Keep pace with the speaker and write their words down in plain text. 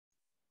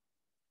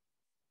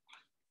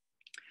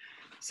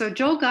So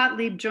Joel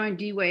Gottlieb joined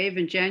D-Wave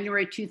in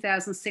January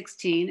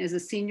 2016 as a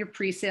senior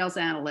pre-sales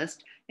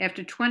analyst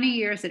after 20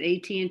 years at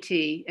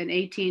AT&T and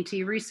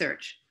AT&T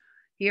Research.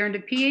 He earned a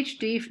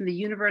PhD from the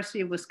University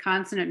of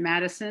Wisconsin at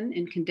Madison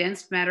in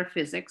condensed matter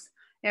physics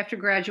after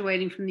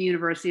graduating from the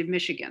University of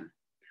Michigan.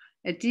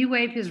 At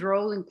D-Wave, his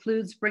role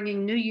includes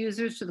bringing new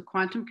users to the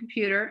quantum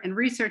computer and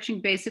researching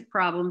basic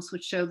problems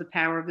which show the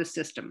power of the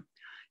system.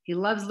 He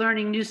loves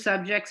learning new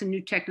subjects and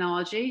new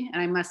technology,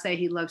 and I must say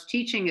he loves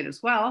teaching it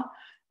as well,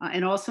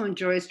 and also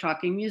enjoys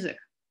talking music.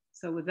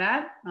 So with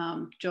that,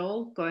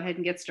 Joel, go ahead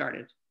and get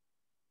started.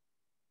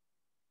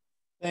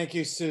 Thank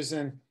you,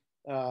 Susan,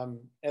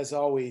 as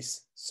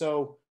always.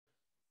 So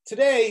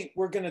today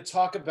we're going to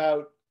talk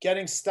about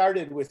getting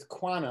started with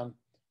quantum.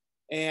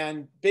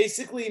 And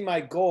basically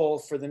my goal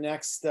for the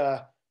next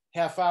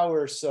half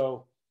hour or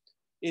so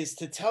is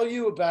to tell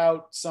you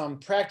about some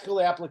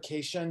practical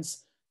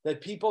applications that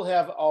people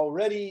have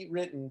already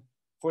written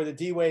for the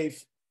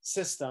D-Wave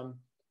system.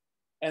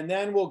 And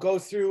then we'll go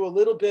through a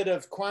little bit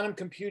of quantum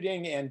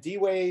computing and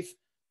D-Wave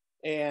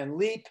and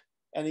LEAP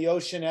and the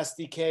Ocean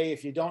SDK.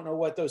 If you don't know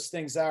what those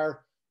things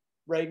are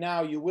right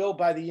now, you will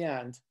by the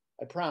end,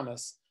 I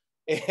promise.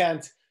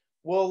 And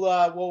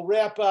we'll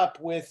wrap up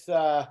with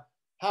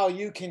how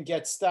you can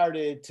get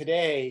started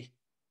today,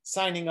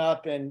 signing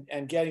up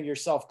and getting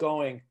yourself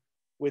going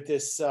with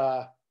this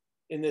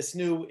in this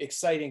new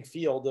exciting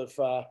field of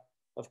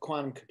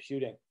quantum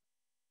computing.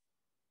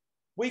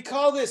 We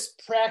call this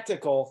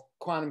practical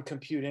quantum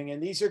computing,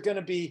 and these are going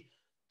to be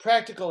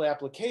practical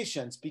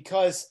applications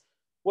because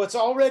what's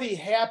already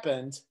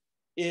happened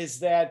is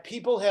that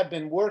people have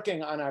been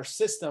working on our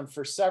system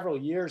for several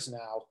years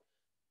now,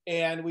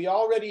 and we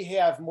already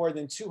have more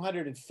than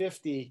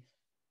 250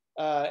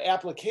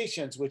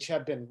 applications which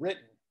have been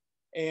written,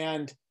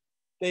 and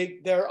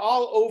they're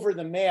all over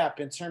the map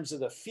in terms of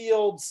the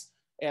fields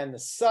and the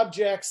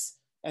subjects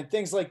and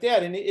things like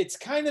that. And it's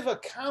kind of a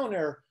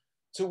counter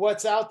to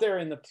what's out there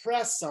in the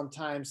press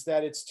sometimes,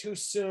 that it's too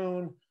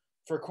soon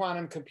for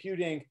quantum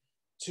computing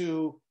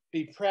to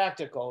be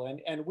practical.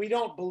 And we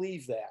don't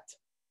believe that.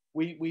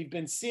 We've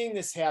been seeing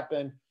this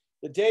happen.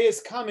 The day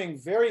is coming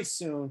very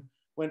soon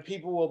when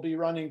people will be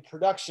running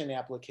production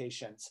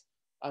applications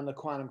on the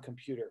quantum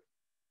computer.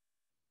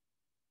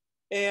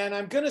 And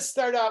I'm going to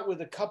start out with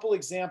a couple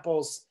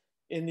examples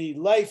in the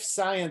life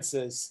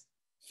sciences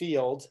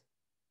field.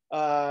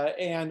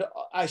 And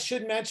I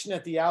should mention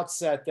at the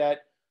outset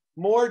that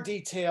more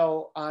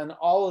detail on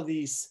all of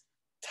these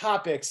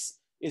topics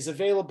is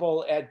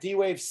available at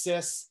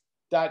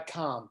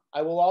dwavesys.com.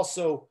 I will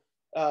also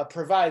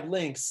provide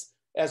links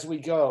as we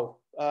go,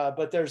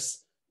 but there's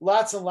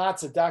lots and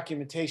lots of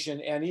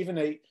documentation and even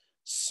a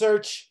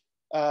search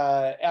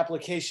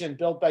application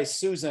built by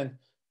Susan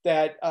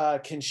that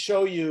can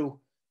show you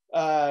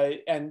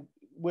and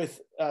with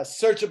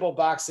searchable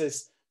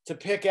boxes to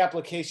pick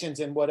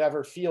applications in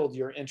whatever field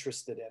you're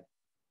interested in.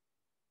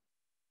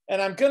 And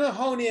I'm going to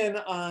hone in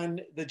on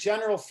the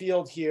general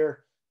field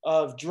here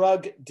of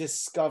drug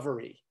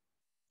discovery.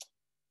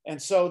 And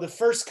so the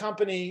first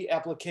company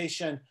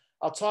application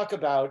I'll talk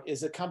about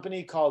is a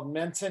company called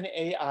Menton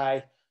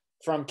AI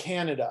from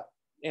Canada.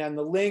 And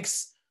the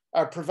links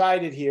are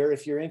provided here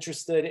if you're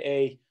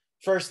interested.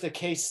 First a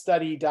case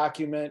study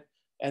document,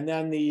 and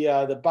then the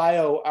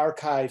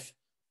bioRxiv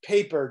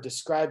paper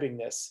describing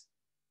this.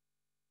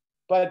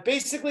 But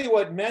basically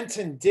what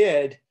Menton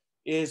did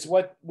is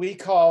what we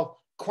call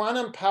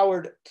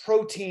quantum-powered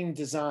protein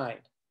design.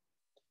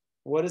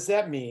 What does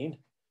that mean?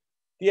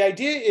 The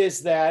idea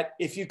is that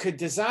if you could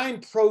design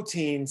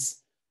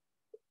proteins,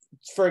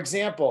 for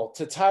example,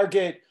 to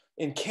target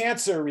in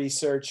cancer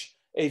research,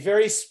 a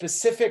very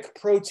specific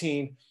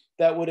protein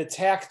that would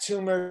attack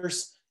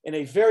tumors in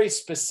a very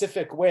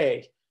specific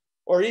way,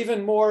 or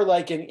even more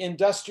like in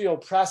industrial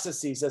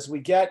processes, as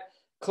we get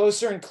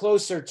closer and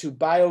closer to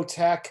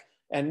biotech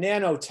and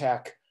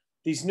nanotech,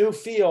 these new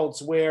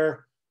fields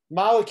where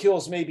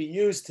molecules may be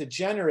used to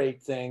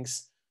generate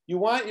things, you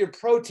want your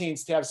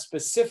proteins to have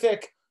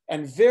specific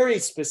and very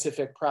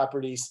specific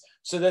properties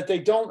so that they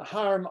don't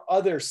harm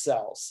other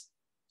cells.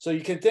 So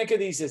you can think of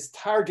these as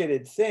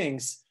targeted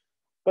things.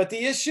 But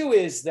the issue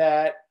is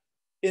that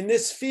in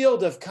this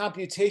field of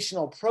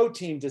computational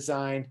protein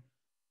design,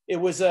 it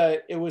was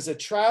a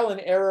trial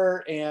and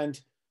error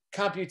and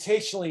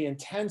computationally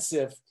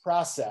intensive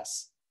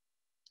process.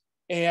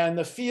 And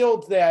the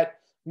field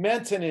that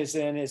Menton is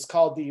in is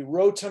called the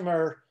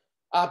Rotamer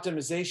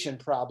optimization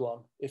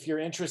problem, if you're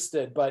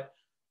interested. But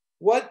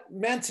what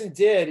Menton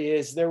did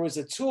is there was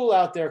a tool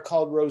out there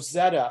called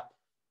Rosetta,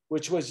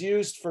 which was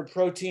used for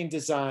protein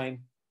design.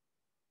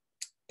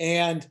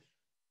 And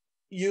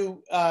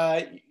you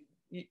could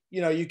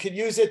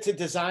use it to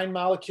design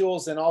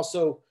molecules and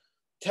also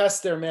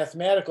test their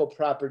mathematical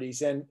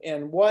properties.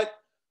 And what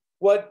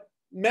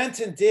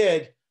Menton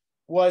did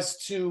was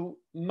to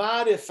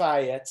modify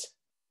it,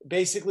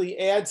 basically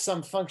add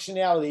some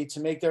functionality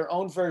to make their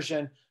own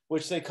version,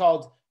 which they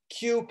called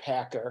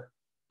QPacker.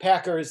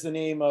 Packer is the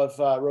name of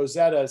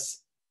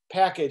Rosetta's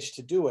package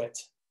to do it.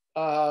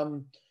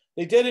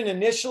 They did an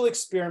initial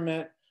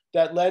experiment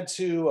that led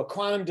to a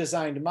quantum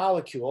designed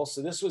molecule.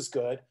 So this was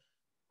good.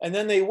 And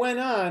then they went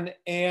on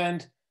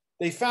and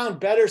they found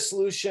better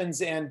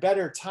solutions and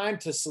better time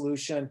to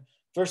solution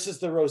versus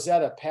the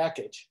Rosetta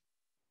package.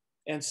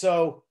 And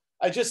so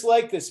I just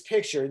like this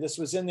picture. This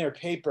was in their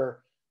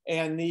paper.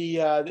 And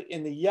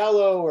in the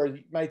yellow, or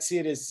you might see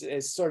it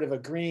as sort of a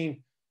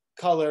green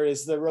color,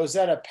 is the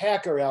Rosetta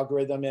Packer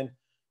algorithm. And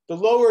the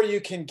lower you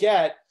can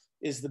get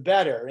is the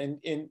better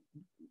in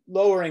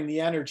lowering the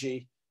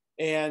energy.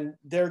 And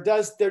their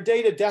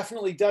data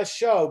definitely does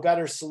show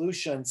better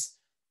solutions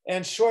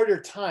and shorter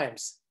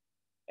times.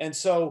 And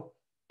so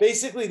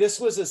basically this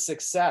was a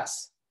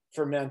success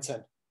for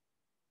Menton.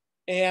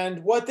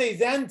 And what they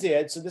then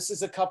did, so this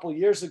is a couple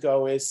years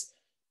ago, is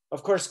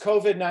of course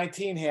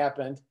COVID-19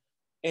 happened.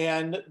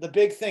 And the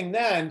big thing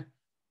then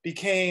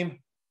became,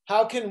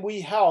 how can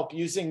we help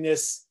using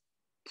this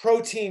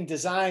protein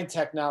design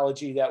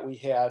technology that we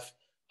have?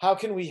 How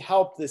can we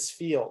help this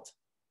field?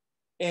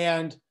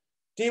 And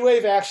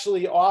D-Wave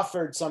actually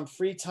offered some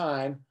free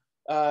time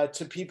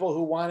to people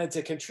who wanted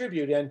to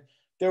contribute. And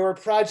there were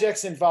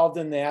projects involved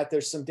in that.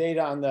 There's some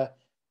data on the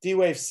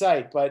D-Wave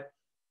site. But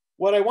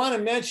what I want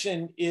to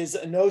mention is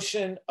a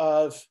notion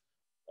of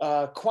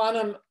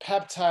quantum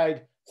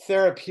peptide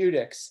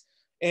therapeutics.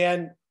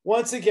 And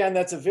once again,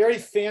 that's a very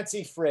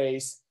fancy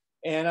phrase.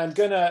 And I'm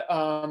going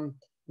to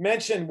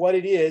mention what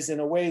it is in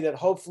a way that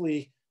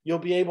hopefully you'll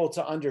be able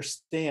to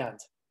understand.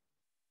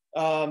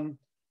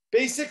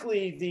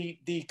 Basically,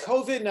 the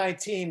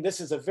COVID-19, this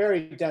is a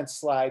very dense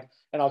slide,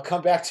 and I'll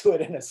come back to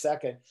it in a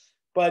second.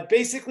 But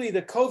basically,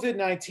 the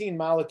COVID-19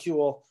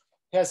 molecule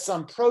has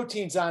some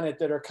proteins on it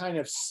that are kind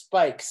of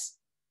spikes.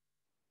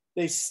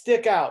 They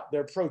stick out.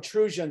 They're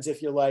protrusions,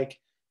 if you like.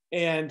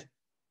 And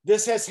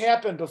this has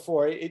happened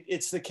before.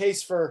 It's the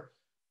case for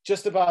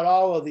just about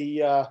all of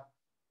the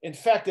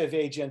infective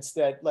agents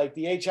that, like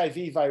the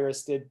HIV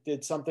virus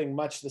did something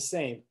much the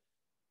same.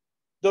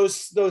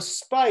 Those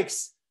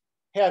spikes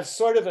have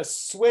sort of a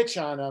switch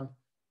on them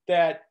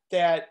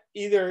that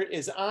either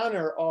is on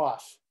or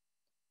off.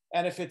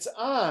 And if it's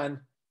on,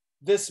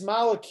 this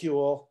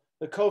molecule,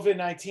 the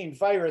COVID-19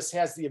 virus,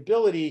 has the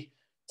ability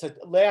to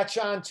latch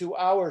on to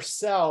our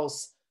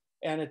cells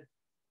and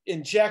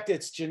inject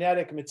its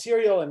genetic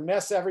material and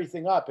mess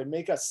everything up and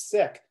make us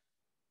sick.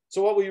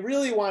 So what we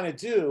really want to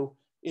do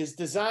is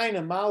design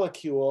a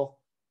molecule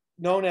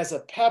known as a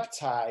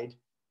peptide,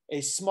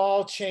 a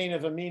small chain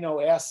of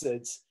amino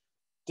acids,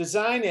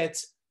 design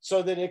it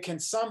so that it can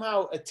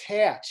somehow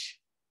attach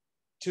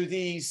to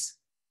these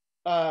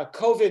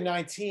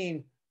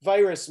COVID-19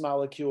 virus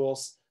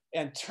molecules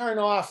and turn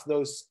off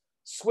those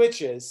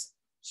switches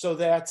so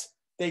that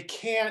they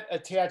can't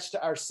attach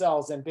to our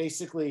cells and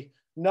basically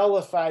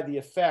nullify the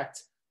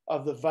effect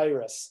of the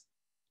virus.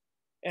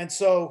 And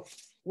so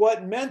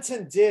what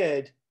Menton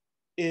did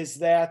is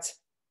that,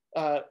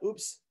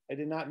 oops, I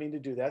did not mean to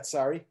do that,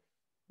 sorry.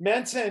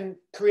 Menton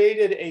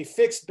created a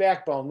fixed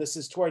backbone. This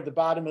is toward the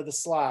bottom of the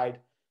slide.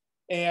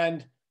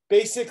 And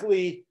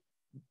basically,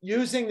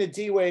 using the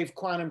D-Wave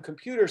quantum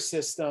computer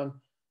system,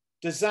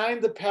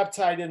 designed the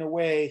peptide in a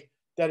way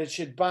that it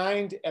should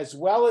bind as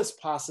well as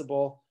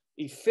possible,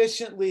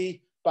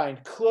 efficiently,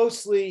 bind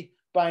closely,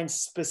 bind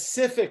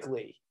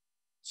specifically,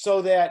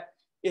 so that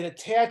it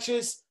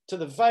attaches to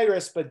the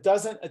virus but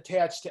doesn't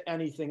attach to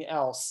anything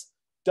else,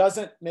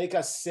 doesn't make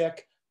us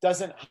sick,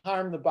 doesn't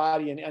harm the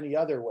body in any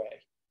other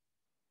way.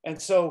 And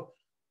so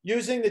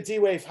using the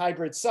D-Wave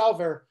hybrid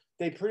solver,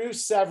 they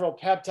produced several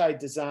peptide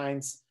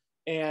designs.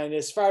 And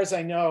as far as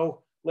I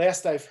know,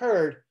 last I've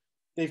heard,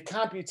 they've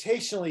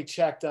computationally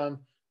checked them,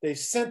 they've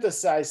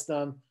synthesized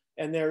them,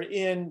 and they're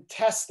in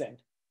testing.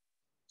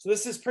 So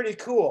this is pretty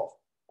cool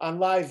on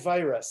live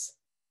virus.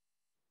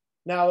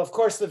 Now, of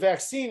course, the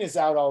vaccine is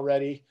out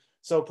already,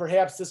 so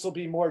perhaps this will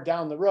be more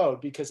down the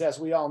road, because as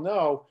we all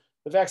know,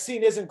 the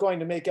vaccine isn't going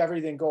to make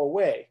everything go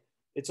away.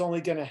 It's only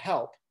going to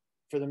help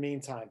for the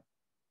meantime.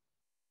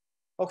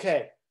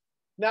 Okay,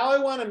 now I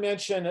want to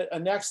mention a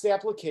next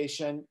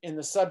application in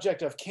the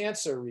subject of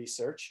cancer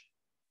research.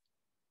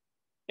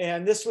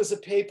 And this was a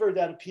paper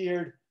that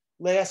appeared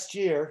last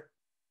year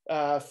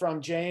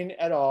from Jane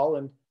et al.,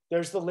 and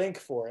there's the link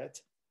for it.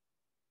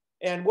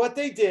 And what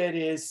they did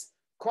is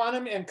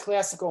quantum and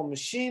classical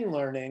machine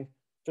learning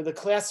for the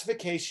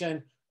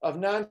classification of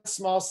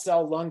non-small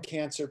cell lung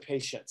cancer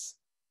patients.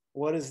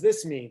 What does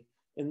this mean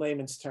in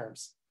layman's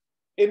terms?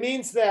 It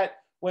means that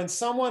when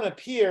someone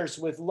appears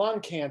with lung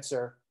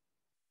cancer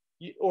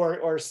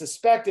or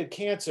suspected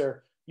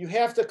cancer, you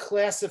have to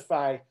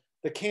classify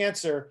the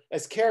cancer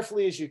as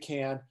carefully as you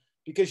can,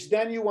 because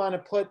then you want to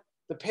put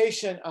the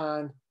patient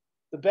on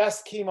the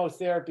best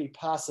chemotherapy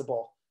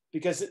possible,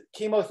 because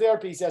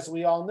chemotherapies, as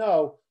we all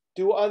know,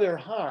 do other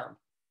harm,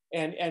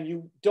 and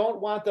you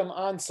don't want them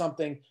on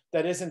something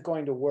that isn't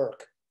going to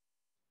work.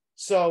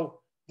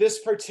 So this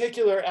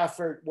particular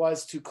effort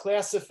was to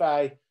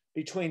classify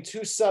between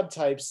two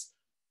subtypes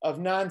of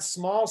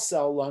non-small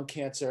cell lung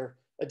cancer,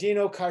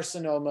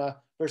 adenocarcinoma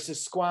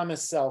versus squamous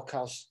cell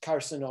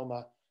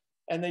carcinoma.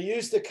 And they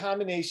used a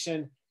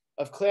combination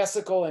of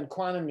classical and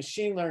quantum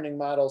machine learning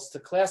models to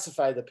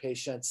classify the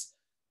patients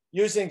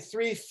using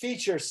 3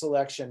 feature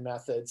selection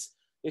methods.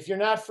 If you're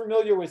not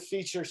familiar with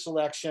feature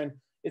selection,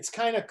 it's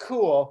kind of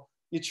cool.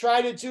 You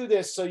try to do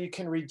this so you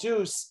can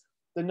reduce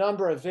the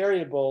number of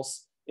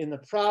variables in the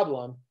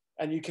problem,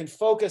 and you can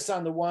focus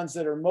on the ones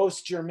that are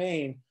most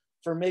germane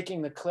for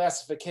making the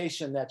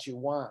classification that you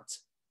want.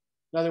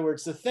 In other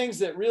words, the things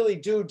that really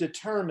do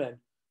determine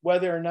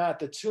whether or not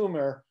the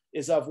tumor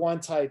is of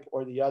one type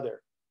or the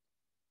other.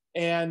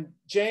 And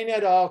Jane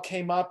et al.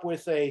 Came up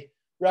with a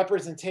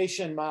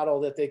representation model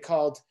that they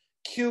called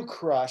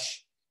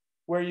Q-Crush,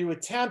 where you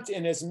attempt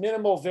in as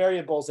minimal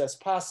variables as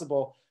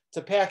possible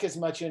to pack as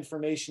much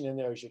information in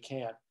there as you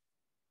can.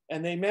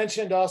 And they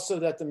mentioned also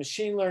that the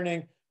machine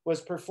learning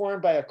was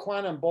performed by a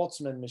quantum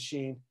Boltzmann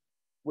machine,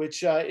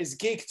 which is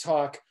geek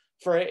talk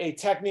for a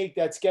technique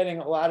that's getting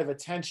a lot of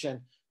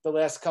attention the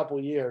last couple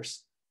of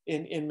years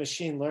in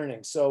machine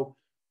learning. So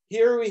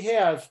here we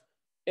have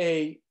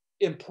a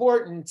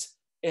important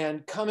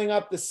and coming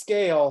up the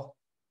scale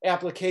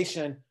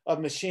application of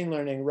machine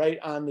learning right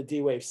on the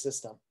D-Wave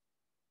system.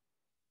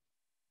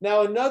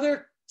 Now,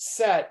 another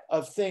set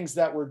of things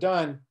that were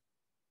done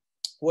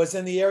was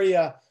in the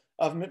area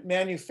of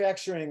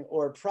manufacturing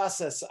or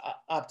process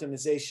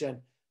optimization.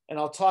 And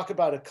I'll talk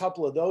about a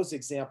couple of those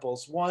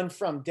examples. One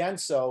from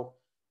Denso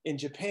in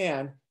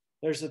Japan.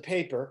 There's a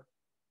paper.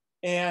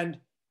 And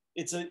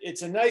it's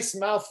a nice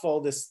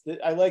mouthful.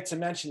 I like to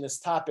mention this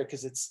topic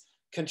because it's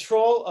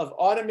control of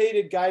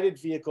automated guided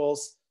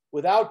vehicles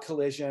without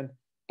collision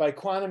by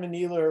quantum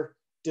annealer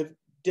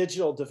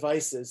digital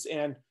devices.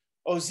 And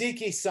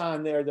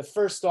Ozeki-san there, the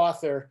first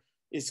author,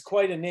 is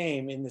quite a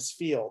name in this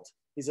field.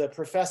 He's a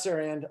professor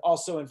and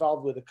also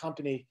involved with a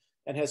company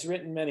and has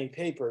written many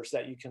papers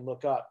that you can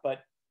look up.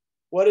 But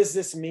what does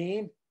this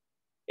mean?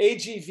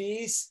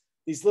 AGVs,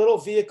 these little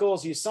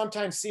vehicles, you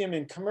sometimes see them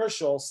in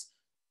commercials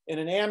in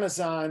an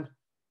Amazon,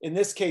 in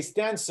this case,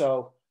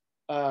 Denso,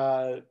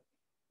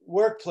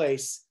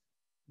 workplace.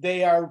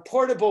 They are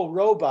portable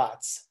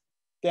robots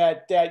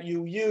that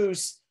you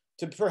use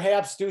to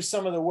perhaps do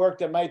some of the work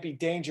that might be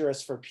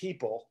dangerous for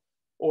people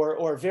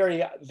or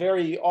very,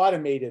 very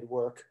automated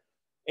work.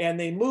 And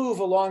they move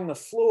along the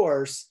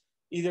floors,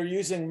 either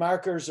using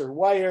markers or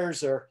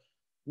wires or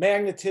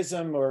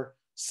magnetism or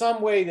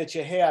some way that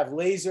you have,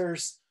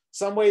 lasers,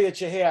 some way that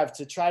you have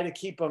to try to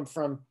keep them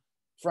from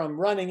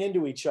running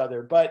into each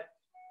other. But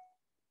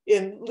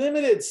in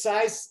limited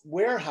size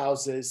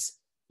warehouses,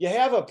 you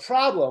have a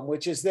problem,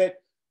 which is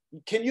that,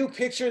 can you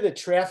picture the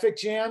traffic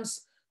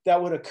jams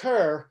that would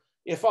occur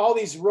if all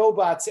these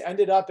robots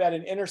ended up at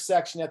an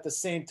intersection at the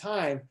same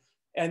time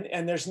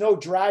and there's no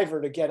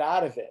driver to get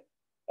out of it?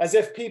 As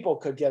if people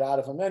could get out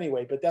of them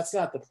anyway, but that's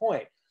not the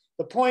point.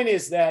 The point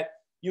is that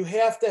you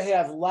have to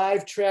have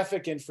live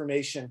traffic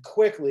information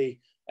quickly,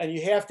 and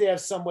you have to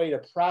have some way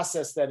to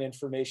process that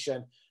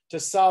information to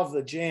solve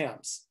the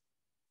jams.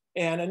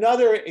 And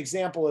another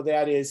example of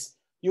that is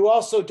you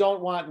also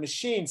don't want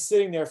machines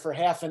sitting there for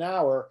half an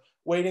hour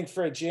waiting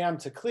for a jam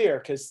to clear,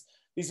 because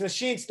these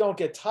machines don't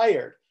get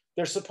tired.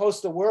 They're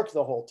supposed to work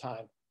the whole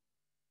time.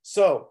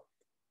 So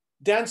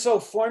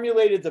Denso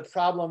formulated the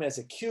problem as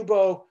a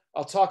QUBO.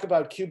 I'll talk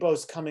about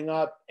QUBOs coming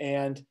up.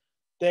 And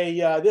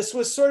this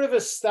was sort of a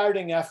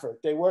starting effort.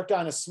 They worked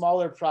on a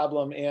smaller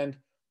problem, and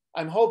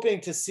I'm hoping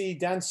to see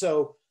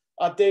Denso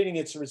updating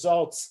its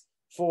results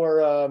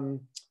for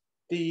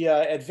the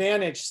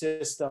Advantage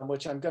system,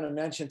 which I'm going to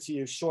mention to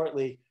you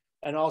shortly,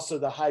 and also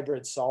the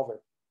hybrid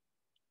solver.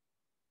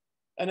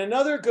 And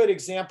another good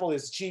example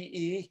is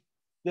GE.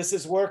 This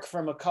is work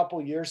from a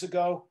couple years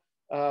ago.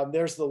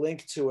 There's the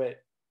link to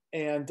it.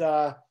 And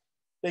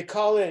they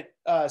call it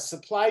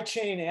supply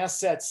chain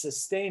asset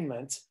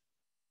sustainment.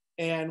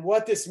 And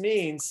what this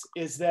means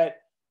is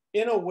that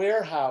in a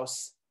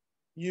warehouse,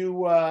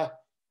 you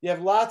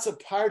have lots of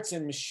parts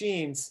and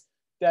machines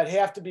that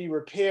have to be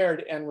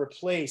repaired and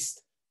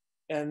replaced.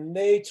 And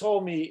they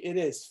told me it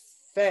is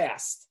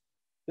fast.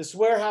 This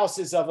warehouse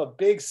is of a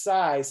big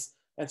size,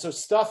 and so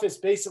stuff is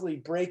basically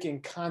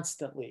breaking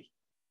constantly.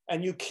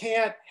 And you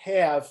can't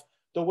have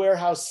the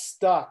warehouse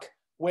stuck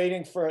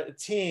waiting for a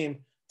team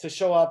to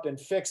show up and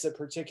fix a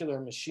particular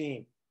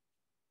machine.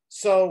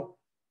 So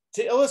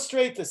to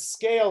illustrate the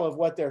scale of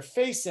what they're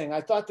facing,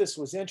 I thought this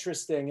was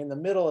interesting in the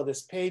middle of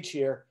this page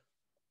here.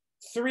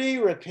 3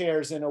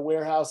 repairs in a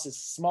warehouse is a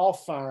small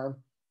farm.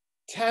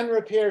 10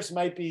 repairs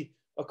might be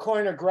a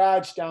corner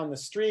garage down the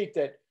street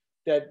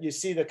that you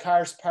see the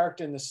cars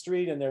parked in the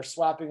street and they're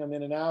swapping them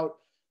in and out.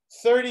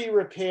 30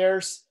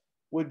 repairs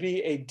would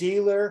be a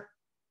dealer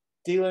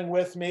dealing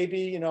with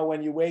maybe,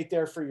 when you wait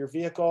there for your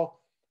vehicle.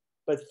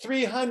 But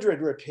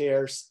 300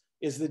 repairs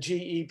is the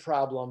GE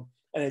problem,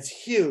 and it's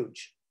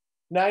huge.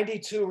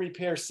 92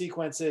 repair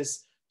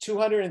sequences,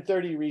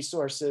 230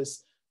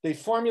 resources. They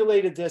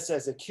formulated this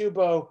as a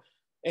QUBO,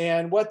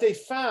 and what they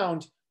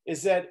found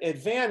is that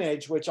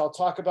Advantage, which I'll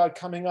talk about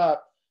coming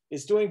up,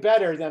 is doing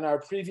better than our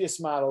previous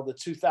model, the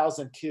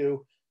 2000Q.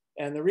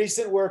 And the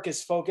recent work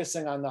is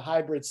focusing on the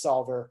hybrid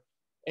solver,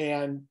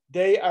 and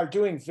they are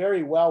doing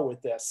very well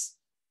with this.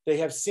 They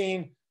have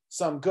seen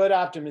some good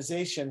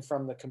optimization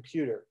from the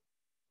computer.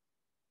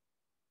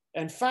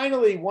 And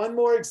finally, one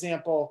more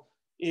example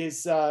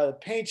is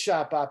paint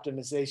shop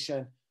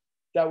optimization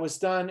that was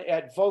done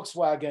at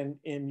Volkswagen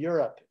in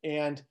Europe.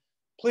 And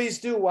please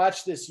do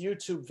watch this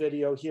YouTube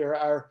video here.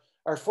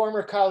 Our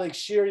former colleague,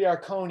 Shir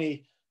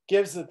Yarkoni,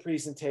 gives the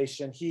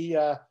presentation. He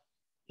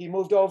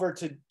moved over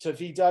to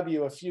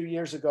VW a few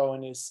years ago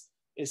and is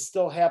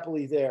still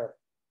happily there.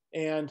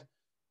 And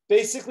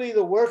basically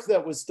the work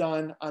that was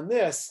done on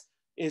this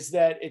is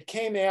that it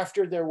came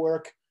after their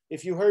work.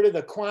 If you heard of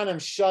the Quantum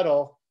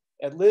Shuttle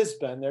at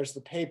Lisbon, there's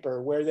the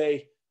paper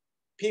where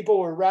people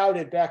were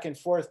routed back and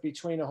forth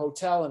between a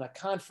hotel and a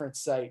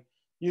conference site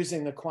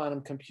using the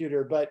quantum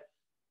computer. But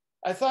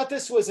I thought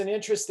this was an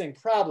interesting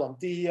problem.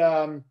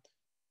 The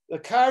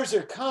cars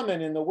are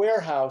coming in the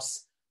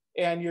warehouse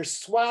and you're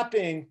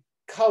swapping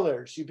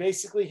colors. You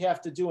basically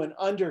have to do an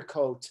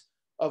undercoat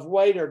of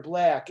white or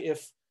black.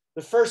 If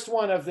the first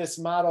one of this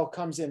model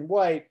comes in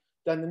white,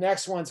 then the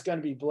next one's going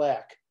to be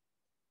black.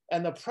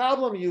 And the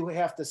problem you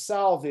have to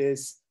solve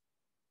is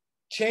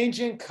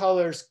changing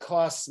colors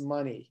costs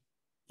money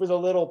for the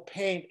little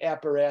paint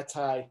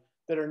apparati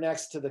that are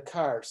next to the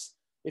cars.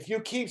 If you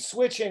keep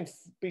switching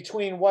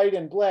between white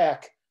and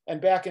black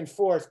and back and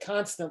forth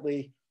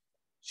constantly,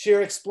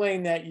 Shir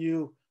explained that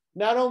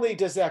not only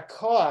does that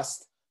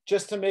cost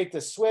just to make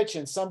the switch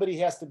and somebody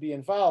has to be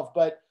involved,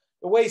 but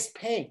it wastes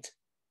paint.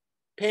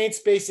 Paint's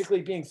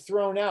basically being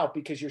thrown out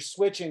because you're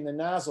switching the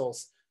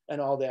nozzles and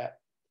all that.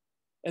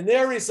 And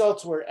their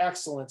results were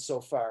excellent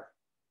so far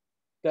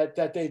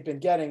that they've been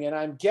getting. And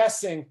I'm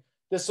guessing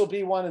this will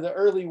be one of the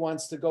early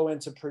ones to go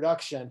into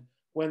production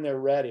when they're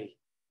ready.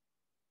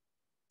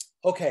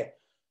 Okay,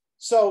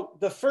 so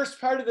the first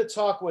part of the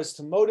talk was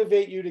to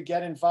motivate you to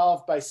get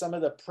involved by some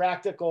of the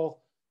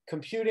practical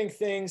computing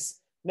things.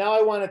 Now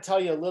I want to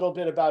tell you a little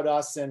bit about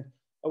us, and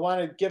I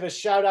want to give a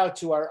shout out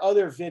to our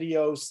other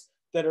videos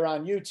that are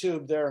on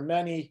YouTube. There are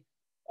many.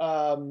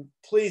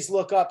 Please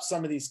look up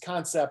some of these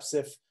concepts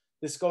if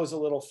this goes a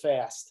little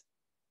fast.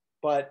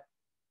 But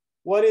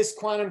what is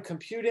quantum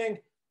computing?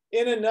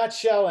 In a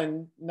nutshell,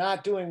 and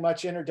not doing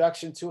much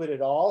introduction to it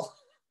at all,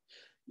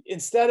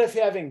 instead of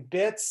having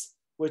bits,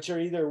 which are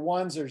either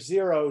ones or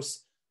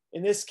zeros,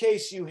 in this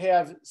case, you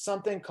have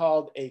something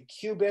called a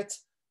qubit,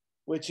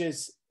 which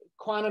is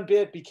quantum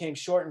bit became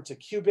shortened to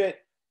qubit.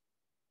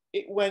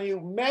 When you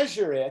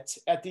measure it,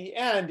 at the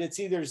end, it's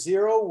either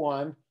 0,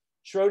 1.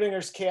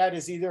 Schrodinger's cat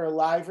is either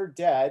alive or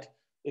dead,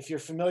 if you're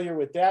familiar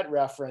with that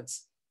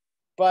reference.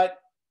 But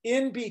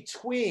in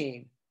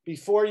between,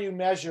 before you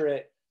measure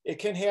it, it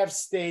can have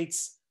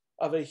states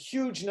of a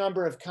huge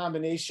number of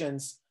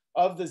combinations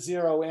of the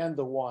 0 and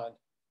the 1.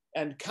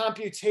 And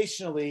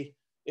computationally,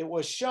 it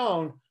was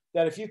shown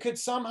that if you could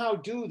somehow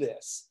do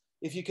this,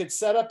 if you could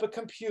set up a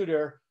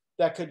computer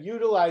that could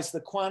utilize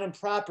the quantum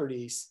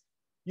properties,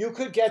 you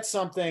could get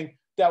something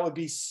that would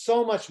be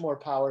so much more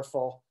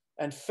powerful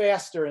and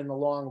faster in the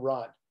long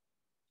run.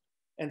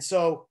 And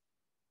so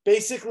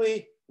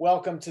basically,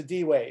 welcome to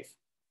D-Wave.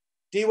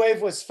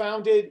 D-Wave was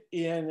founded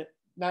in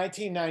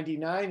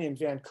 1999 in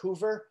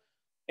Vancouver,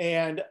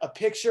 and a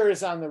picture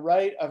is on the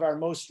right of our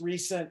most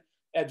recent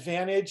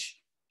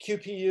Advantage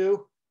QPU.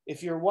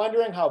 If you're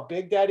wondering how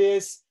big that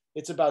is,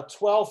 it's about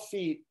 12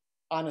 feet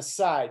on a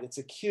side. It's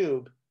a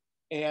cube.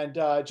 And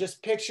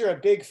just picture a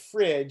big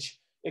fridge.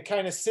 It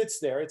kind of sits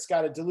there. It's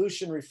got a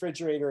dilution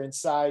refrigerator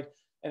inside,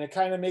 and it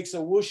kind of makes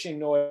a whooshing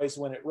noise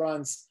when it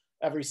runs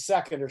every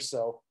second or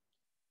so.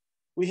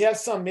 We have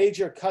some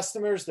major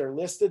customers. They're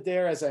listed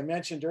there, as I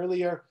mentioned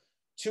earlier,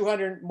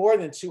 more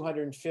than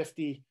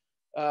 250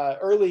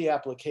 early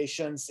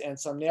applications, and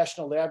some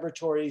national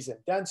laboratories and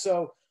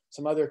Denso,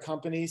 some other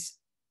companies.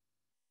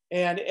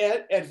 And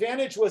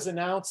Advantage was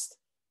announced,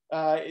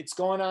 it's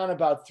going on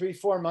about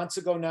 3-4 months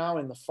ago now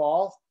in the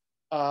fall.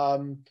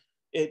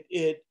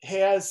 It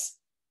has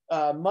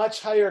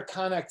much higher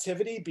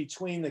connectivity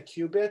between the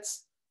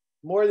qubits,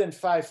 more than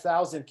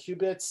 5,000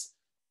 qubits.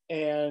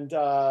 And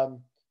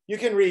you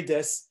can read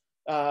this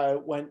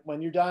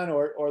when you're done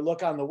or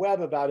look on the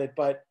web about it.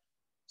 But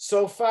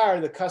so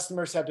far, the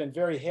customers have been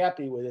very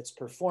happy with its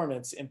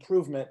performance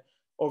improvement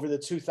over the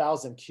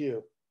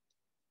 2000Q.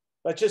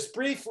 But just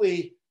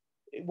briefly,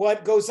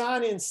 what goes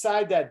on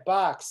inside that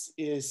box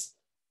is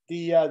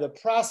the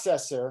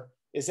processor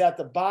is at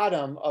the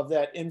bottom of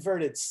that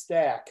inverted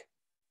stack.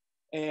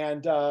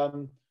 And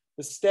the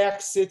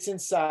stack sits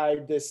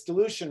inside this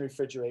dilution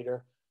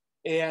refrigerator.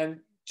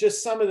 And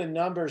just some of the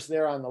numbers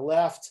there on the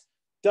left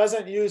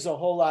doesn't use a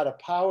whole lot of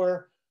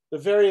power. The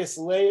various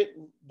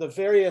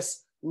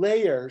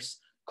layers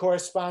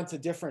correspond to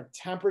different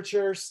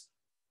temperatures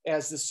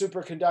as the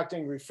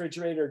superconducting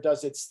refrigerator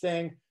does its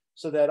thing,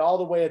 so that all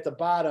the way at the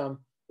bottom,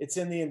 it's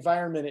in the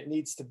environment it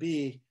needs to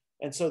be.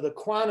 And so the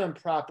quantum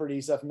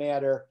properties of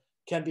matter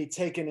can be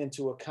taken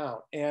into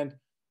account. And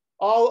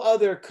all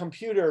other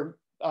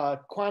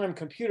quantum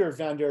computer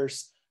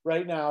vendors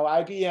right now,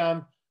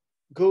 IBM,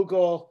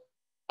 Google,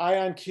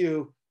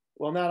 IonQ,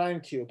 well, not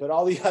IonQ, but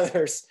all the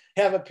others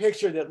have a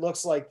picture that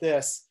looks like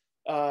this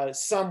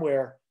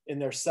somewhere in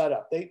their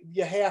setup.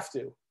 You have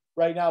to.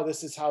 right now,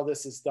 this is how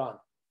this is done.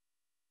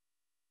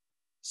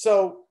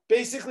 So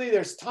basically,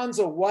 there's tons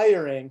of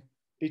wiring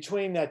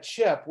between that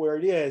chip where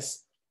it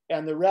is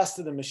and the rest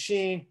of the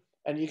machine.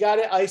 And you got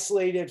to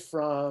isolate it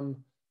from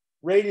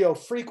radio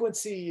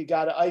frequency. You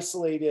got to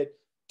isolate it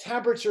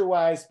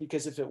temperature-wise,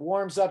 because if it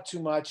warms up too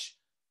much,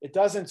 it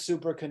doesn't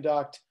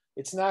superconduct.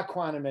 It's not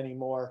quantum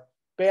anymore.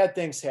 Bad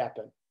things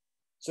happen.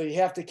 So you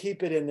have to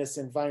keep it in this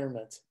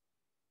environment.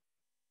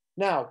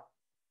 Now,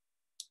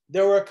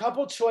 there were a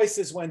couple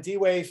choices when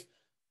D-Wave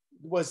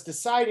was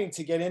deciding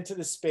to get into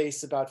the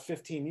space about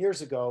 15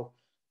 years ago.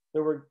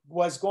 There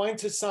was going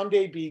to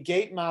someday be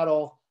gate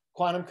model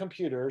quantum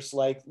computers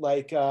like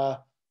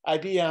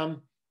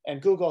IBM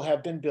and Google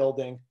have been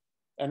building,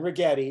 and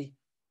Rigetti.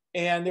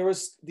 And there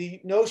was,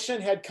 the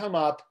notion had come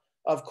up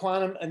of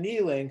quantum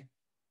annealing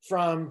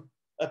from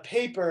a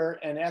paper,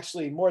 and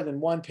actually more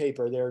than one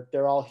paper,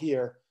 they're all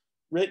here,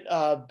 written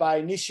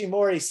by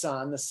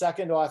Nishimori-san, the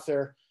second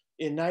author,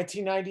 in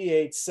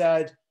 1998,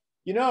 said,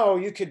 you know,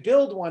 you could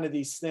build one of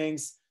these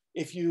things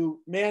if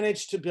you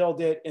manage to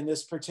build it in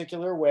this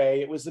particular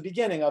way. It was the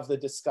beginning of the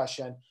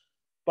discussion,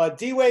 but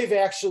D-Wave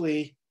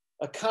actually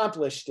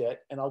accomplished it,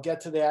 and I'll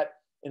get to that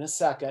in a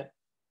second.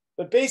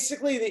 But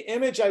basically, the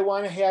image I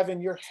want to have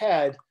in your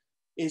head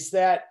is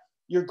that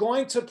you're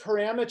going to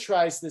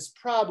parameterize this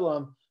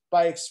problem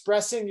by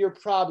expressing your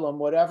problem,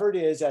 whatever it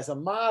is, as a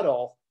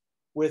model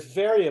with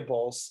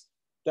variables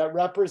that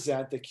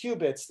represent the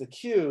qubits, the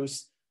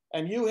Qs,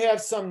 and you have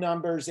some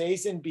numbers,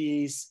 A's and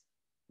B's,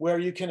 where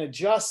you can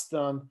adjust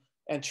them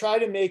and try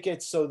to make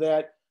it so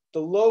that the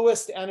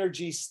lowest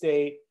energy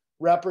state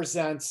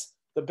represents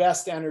the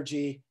best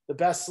energy, the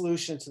best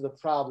solution to the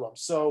problem.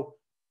 So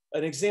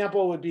an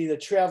example would be the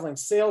traveling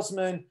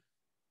salesman,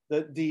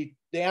 the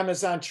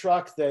Amazon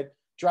truck that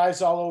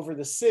drives all over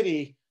the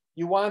city.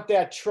 You want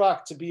that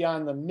truck to be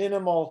on the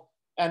minimal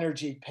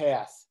energy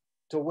path,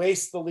 to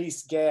waste the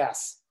least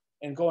gas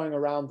in going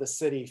around the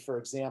city, for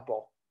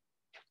example.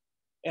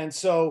 And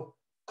so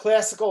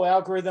classical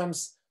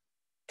algorithms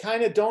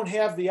kind of don't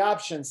have the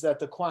options that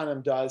the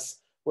quantum does,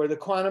 where the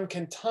quantum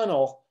can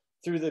tunnel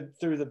through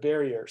the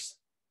barriers.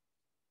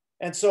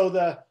 And so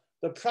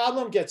the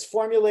problem gets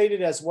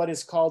formulated as what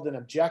is called an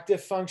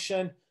objective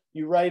function.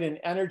 You write an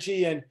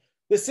energy, and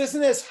this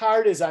isn't as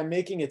hard as I'm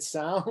making it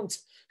sound.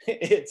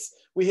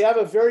 We have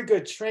a very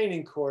good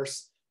training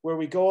course where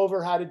we go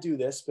over how to do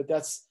this, but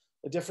that's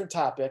a different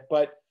topic.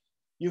 But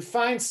you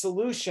find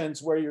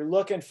solutions where you're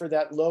looking for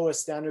that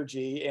lowest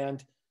energy,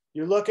 and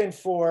you're looking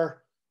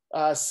for,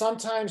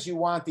 sometimes you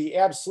want the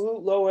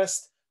absolute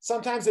lowest.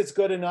 Sometimes it's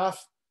good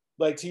enough,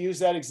 like to use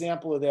that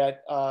example of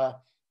that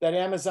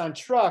Amazon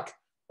truck,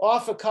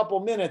 off a couple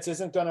minutes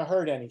isn't going to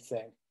hurt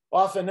anything.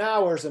 Off an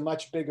hour is a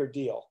much bigger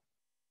deal.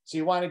 So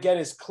you want to get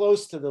as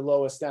close to the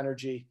lowest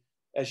energy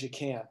as you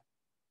can.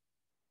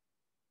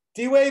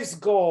 D-Wave's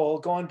goal,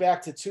 going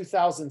back to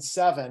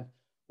 2007,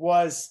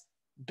 was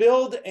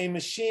build a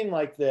machine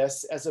like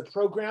this as a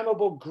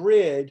programmable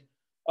grid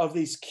of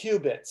these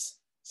qubits.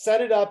 Set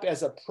it up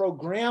as a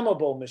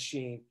programmable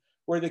machine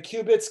where the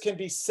qubits can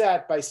be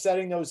set by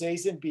setting those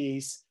A's and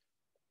B's.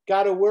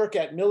 Got to work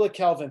at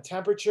millikelvin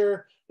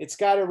temperature. It's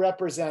got to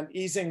represent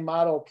Ising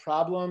model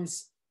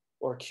problems,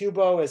 or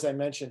QUBO, as I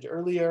mentioned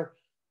earlier.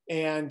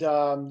 And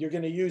you're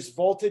going to use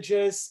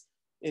voltages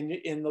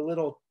in the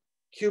little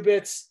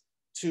qubits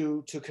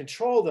to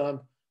control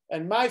them.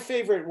 And my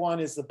favorite one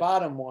is the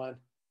bottom one.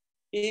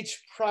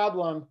 Each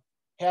problem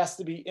has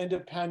to be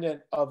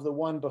independent of the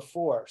one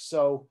before.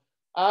 So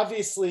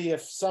obviously,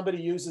 if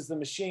somebody uses the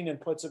machine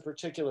and puts a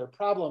particular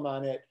problem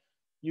on it,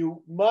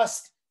 you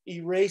must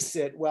erase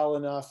it well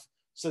enough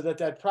so that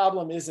that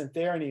problem isn't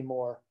there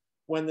anymore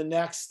when the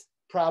next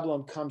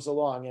problem comes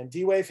along. And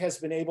D-Wave has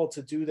been able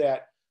to do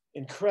that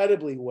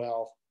incredibly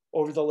well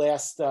over the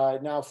last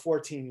now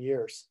 14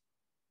 years.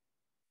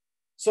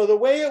 So the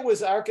way it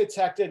was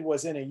architected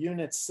was in a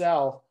unit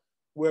cell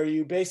where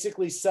you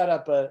basically set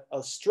up a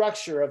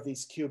structure of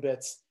these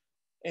qubits.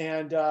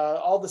 And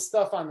all the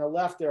stuff on the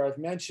left there I've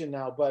mentioned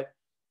now, but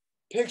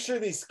picture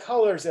these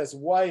colors as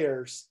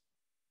wires,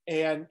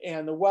 and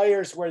the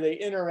wires where they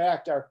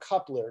interact are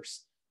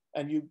couplers.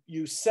 And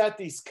you set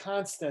these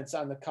constants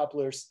on the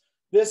couplers.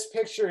 This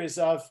picture is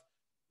of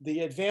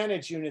the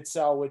advantage unit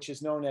cell, which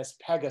is known as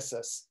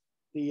Pegasus,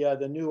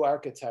 the new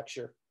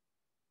architecture.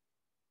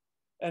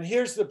 And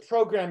here's the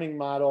programming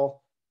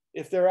model.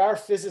 If there are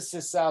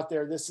physicists out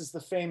there, this is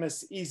the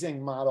famous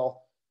Ising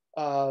model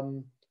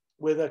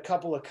with a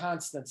couple of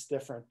constants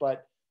different.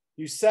 But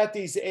you set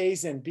these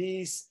A's and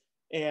B's,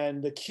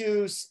 and the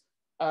Q's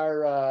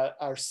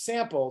are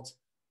sampled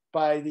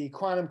by the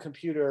quantum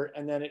computer,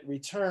 and then it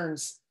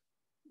returns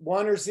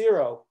 1 or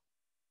 0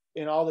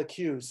 in all the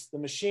Q's. The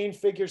machine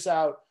figures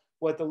out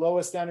what the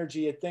lowest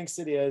energy it thinks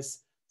it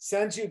is,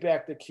 sends you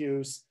back the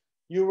Q's.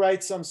 You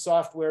write some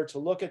software to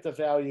look at the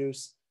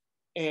values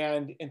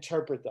and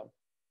interpret them.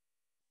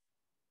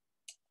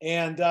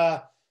 And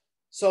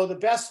so the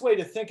best way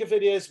to think of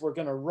it is we're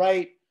going to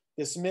write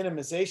this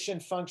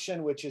minimization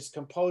function, which is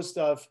composed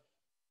of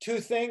two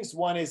things.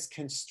 One is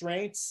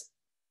constraints,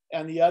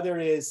 and the other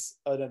is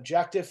an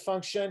objective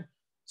function.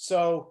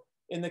 So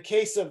in the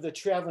case of the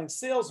traveling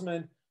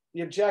salesman,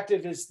 the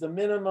objective is the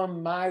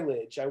minimum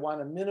mileage. I want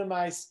to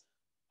minimize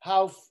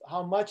how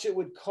much it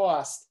would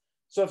cost.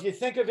 So if you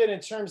think of it in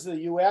terms of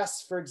the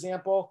US, for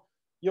example,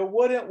 you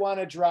wouldn't want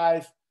to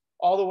drive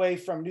all the way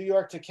from New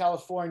York to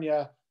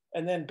California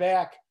and then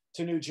back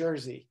to New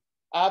Jersey.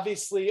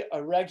 Obviously,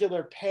 a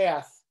regular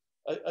path,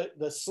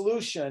 the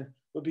solution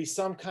would be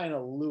some kind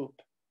of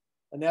loop.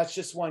 And that's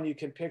just one you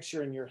can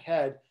picture in your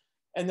head.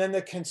 And then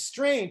the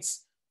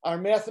constraints are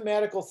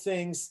mathematical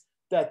things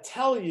that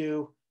tell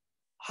you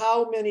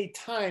how many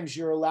times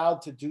you're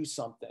allowed to do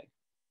something,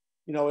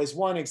 you know, is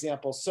one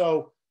example.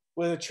 So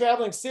with a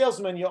traveling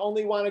salesman, you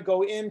only want to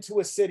go into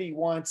a city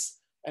once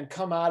and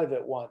come out of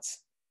it once.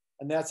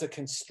 And that's a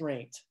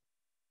constraint.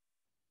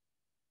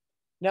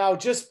 Now,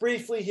 just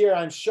briefly here,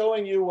 I'm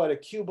showing you what a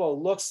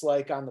QUBO looks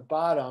like on the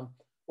bottom,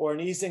 or an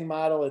Ising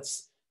model.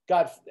 It's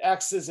got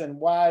X's and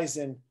Y's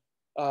and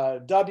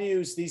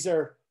W's. These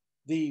are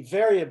the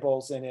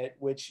variables in it,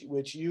 which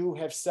you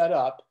have set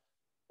up.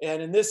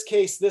 And in this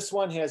case, this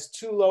one has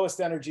two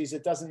lowest energies.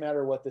 It doesn't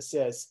matter what this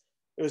is.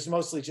 It was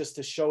mostly just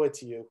to show it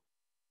to you.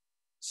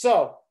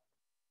 So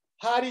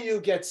how do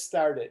you get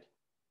started?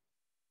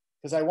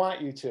 Because I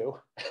want you to.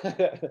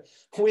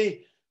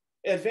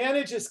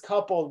 Advantage is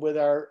coupled with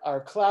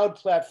our cloud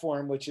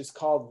platform, which is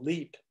called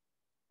Leap,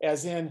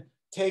 as in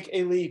take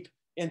a leap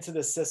into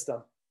the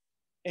system.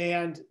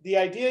 And the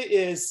idea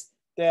is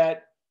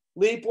that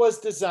Leap was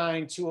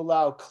designed to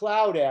allow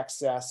cloud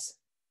access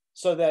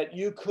so that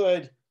you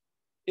could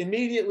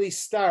immediately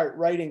start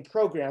writing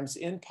programs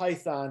in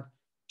Python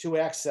to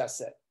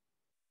access it.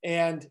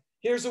 And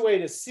here's a way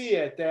to see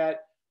it,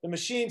 that the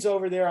machine's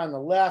over there on the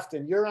left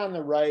and you're on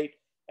the right,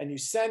 and you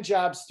send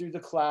jobs through the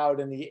cloud,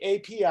 and the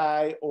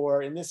API,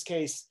 or in this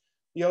case,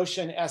 the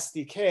Ocean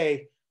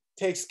SDK,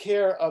 takes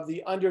care of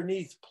the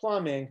underneath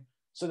plumbing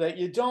so that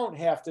you don't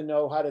have to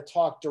know how to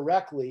talk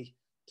directly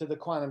to the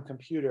quantum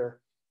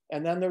computer.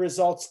 And then the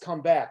results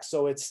come back.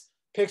 So it's,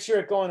 picture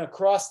it going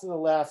across to the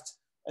left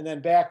and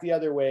then back the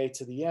other way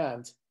to the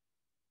end.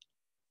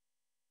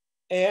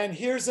 And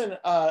here's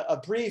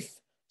a brief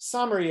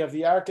summary of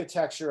the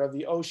architecture of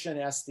the Ocean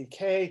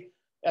SDK.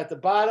 At the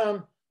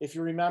bottom, if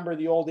you remember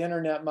the old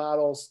internet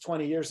models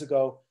 20 years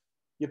ago,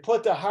 you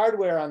put the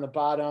hardware on the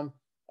bottom,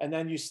 and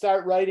then you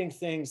start writing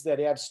things that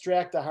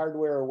abstract the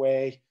hardware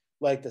away,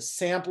 like the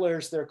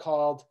samplers, they're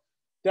called.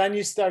 Then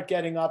you start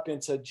getting up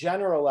into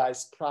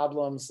generalized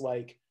problems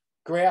like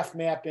graph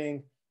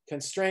mapping,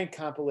 constraint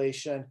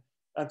compilation,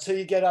 until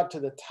you get up to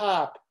the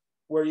top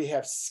where you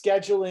have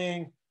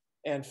scheduling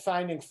and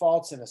finding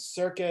faults in a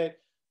circuit,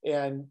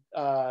 and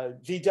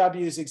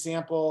VW's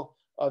example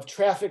of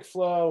traffic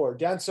flow, or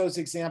Denso's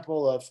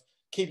example of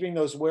keeping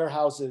those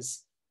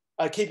warehouses,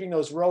 keeping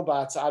those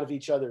robots out of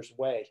each other's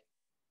way.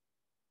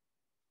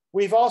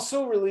 We've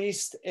also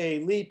released a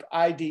Leap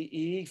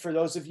IDE for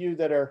those of you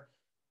that are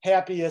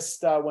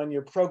happiest when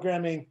you're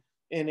programming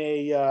in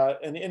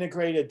an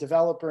integrated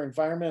developer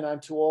environment.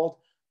 I'm too old,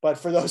 but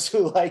for those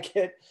who like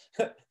it,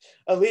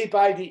 a Leap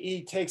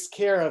IDE takes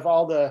care of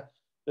all the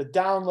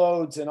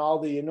downloads and all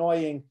the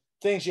annoying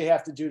things you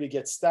have to do to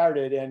get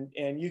started,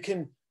 and you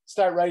can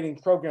start writing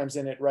programs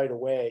in it right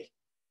away.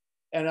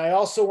 And I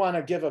also want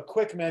to give a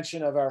quick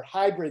mention of our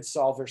hybrid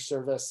solver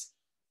service.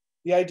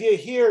 The idea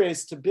here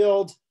is to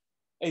build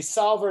a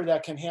solver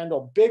that can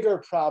handle bigger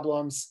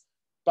problems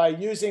by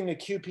using the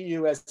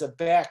QPU as a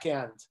back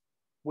end,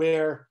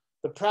 where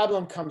the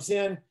problem comes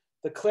in,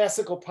 the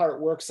classical part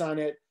works on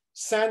it,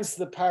 sends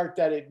the part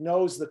that it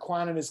knows the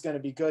quantum is going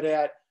to be good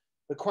at,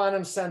 the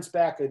quantum sends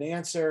back an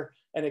answer,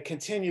 and it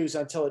continues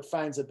until it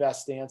finds the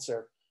best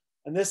answer.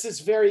 And this is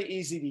very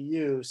easy to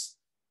use.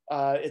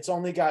 It's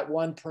only got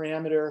one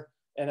parameter,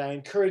 and I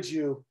encourage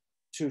you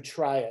to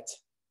try it.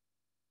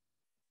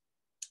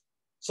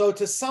 So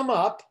to sum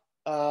up,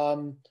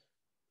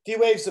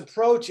 D-Wave's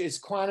approach is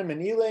quantum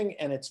annealing,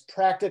 and it's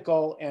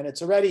practical, and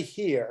it's already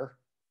here.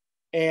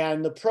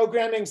 And the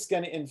programming is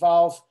going to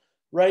involve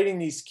writing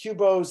these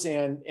QUBOs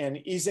and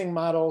Ising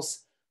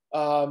models.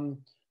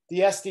 The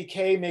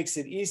SDK makes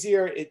it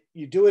easier.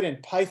 You do it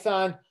in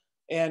Python.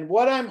 And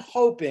what I'm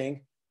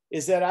hoping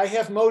is that I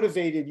have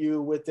motivated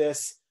you with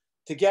this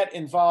to get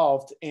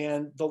involved.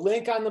 And the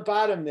link on the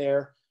bottom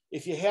there,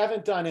 if you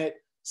haven't done it,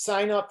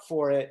 sign up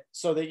for it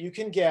so that you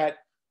can get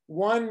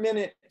 1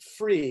 minute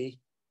free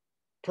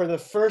for the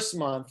first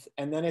month.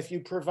 And then if you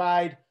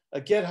provide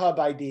a GitHub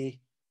ID,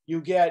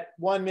 you get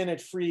 1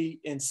 minute free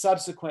in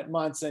subsequent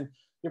months. And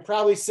you're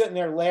probably sitting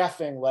there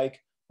laughing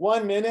like,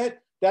 1 minute?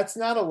 That's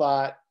not a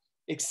lot,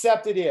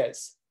 except it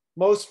is.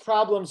 Most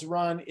problems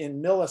run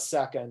in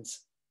milliseconds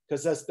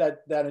because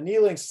that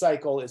annealing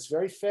cycle is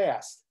very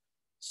fast.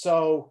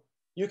 So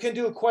you can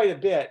do quite a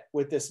bit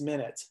with this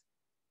minute.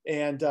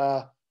 And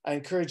I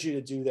encourage you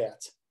to do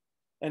that.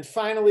 And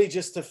finally,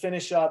 just to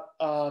finish up,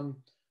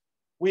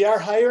 we are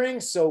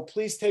hiring, so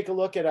please take a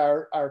look at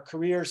our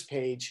careers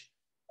page.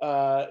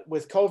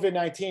 With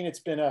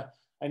COVID-19,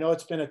 I know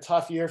it's been a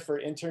tough year for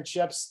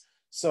internships,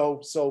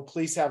 so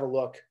please have a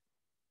look.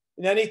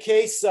 in any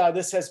case,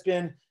 this has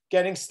been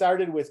Getting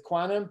Started with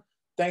Quantum.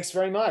 Thanks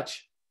very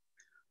much.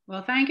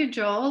 Well, thank you,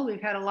 Joel.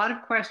 We've had a lot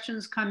of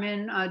questions come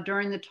in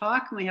during the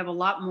talk, and we have a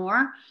lot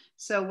more.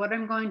 So what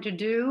I'm going to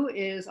do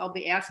is I'll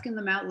be asking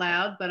them out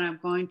loud, but I'm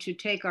going to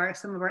take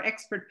some of our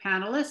expert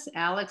panelists,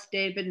 Alex,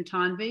 David, and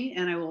Tanvi,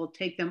 and I will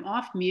take them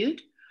off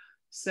mute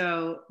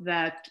so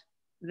that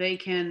they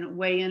can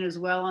weigh in as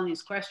well on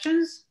these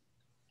questions.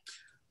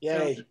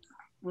 Yay. So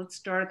let's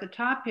start at the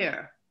top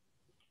here.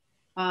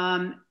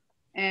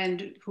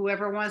 And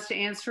whoever wants to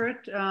answer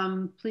it,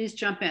 please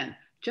jump in.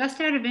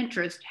 Just out of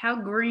interest, how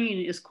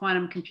green is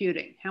quantum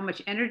computing? How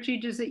much energy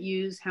does it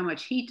use? How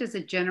much heat does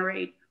it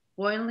generate,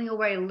 boiling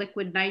away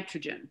liquid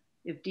nitrogen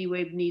if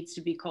D-Wave needs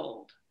to be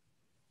cold?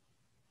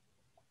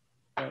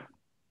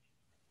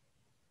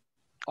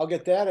 I'll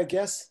get that, I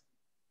guess.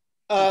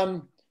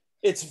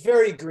 It's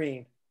very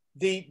green.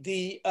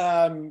 It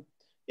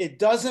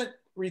doesn't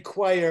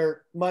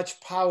require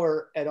much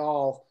power at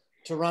all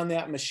to run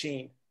that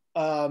machine.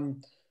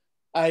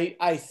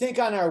 I think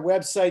on our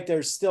website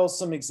there's still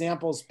some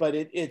examples, but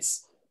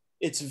it's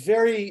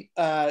very,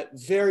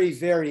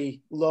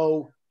 very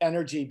low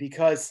energy,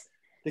 because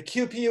the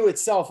QPU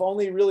itself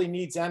only really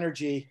needs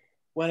energy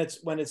when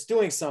it's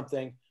doing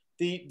something.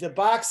 The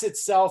box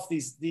itself,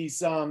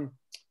 these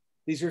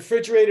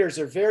refrigerators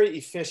are very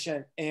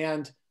efficient,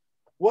 and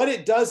what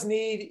it does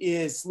need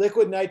is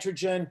liquid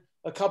nitrogen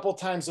a couple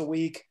times a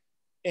week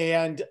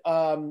and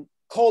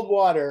cold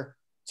water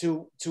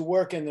to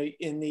work in the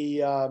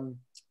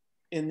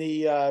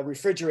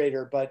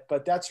refrigerator,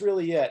 but that's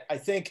really it. I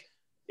think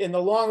in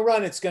the long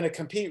run, it's going to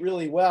compete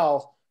really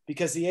well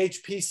because the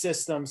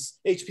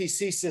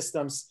HPC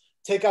systems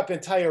take up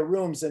entire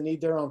rooms and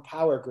need their own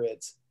power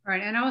grids.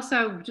 Right, and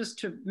also just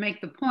to make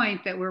the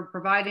point that we're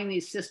providing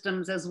these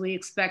systems as we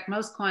expect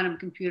most quantum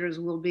computers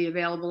will be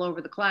available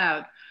over the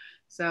cloud.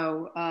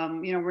 So,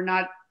 we're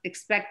not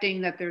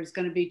expecting that there's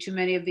going to be too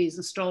many of these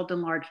installed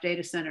in large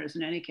data centers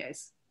in any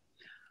case.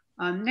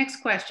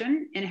 Next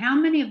question, in how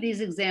many of these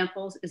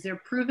examples is there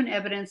proven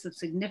evidence of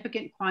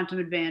significant quantum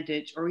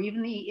advantage or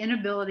even the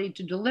inability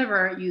to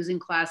deliver using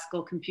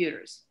classical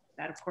computers?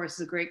 That, of course, is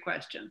a great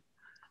question.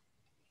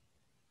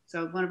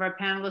 So one of our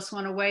panelists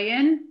want to weigh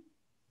in?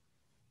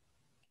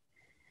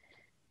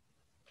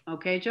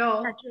 Okay,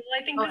 Joel. Joel,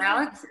 I think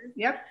Alex?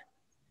 Yep.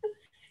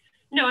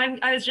 No,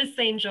 I was just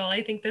saying, Joel,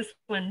 I think this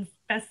one's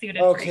best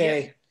suited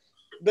okay.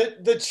 For you.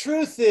 The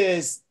truth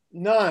is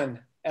none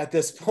at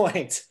this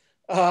point.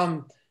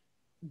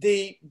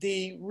 We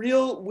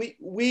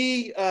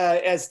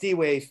as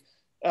D-Wave,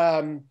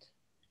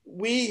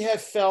 we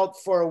have felt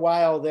for a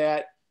while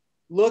that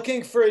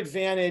looking for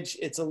advantage,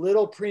 it's a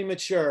little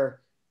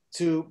premature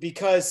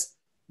because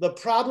the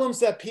problems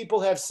that people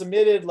have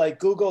submitted, like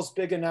Google's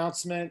big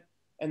announcement,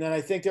 and then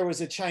I think there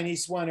was a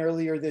Chinese one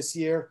earlier this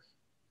year,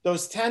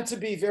 those tend to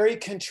be very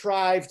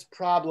contrived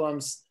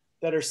problems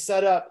that are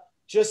set up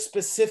just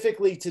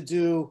specifically to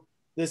do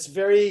this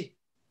very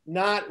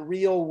not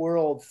real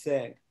world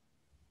thing.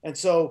 And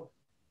so,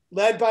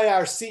 led by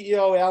our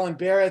CEO, Alan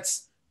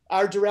Baratz,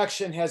 our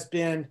direction has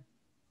been,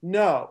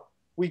 no,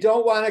 we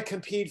don't want to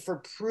compete for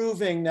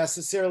proving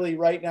necessarily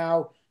right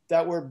now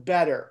that we're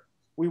better.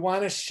 We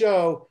want to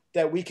show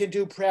that we can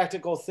do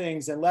practical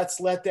things, and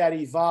let's let that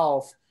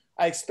evolve.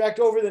 I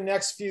expect over the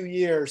next few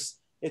years,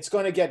 it's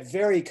going to get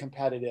very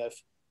competitive.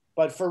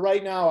 But for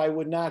right now, I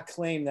would not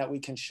claim that we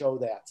can show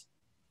that.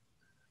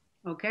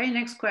 Okay,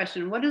 next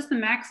question. What is the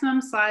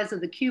maximum size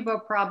of the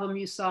QUBO problem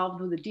you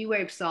solved with a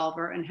D-Wave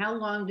solver, and how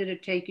long did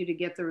it take you to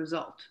get the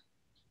result?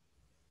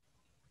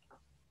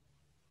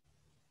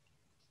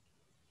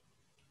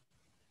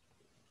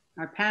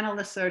 Our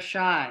panelists are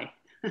shy.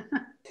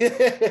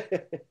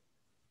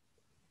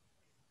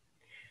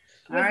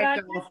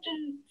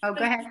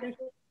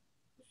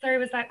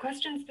 Was that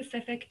question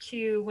specific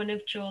to one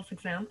of Joel's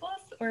examples,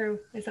 or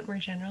is it more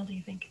general, do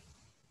you think?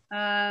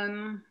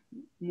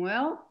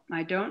 Well,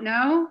 I don't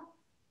know.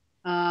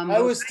 I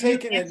was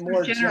taking it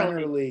more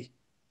generally.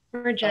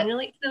 More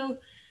generally, so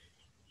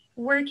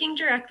working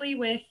directly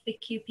with the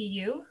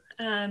QPU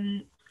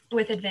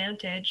with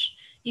Advantage,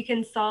 you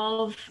can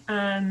solve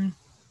a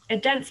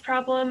dense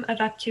problem of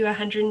up to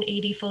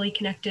 180 fully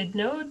connected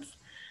nodes.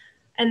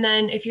 And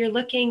then if you're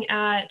looking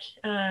at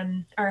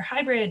our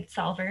hybrid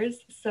solvers,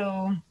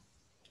 so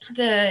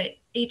the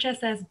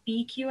HSS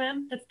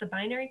BQM, that's the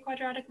binary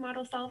quadratic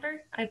model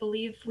solver, I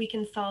believe we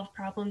can solve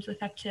problems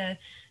with up to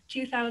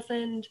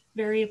 20,000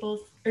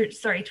 variables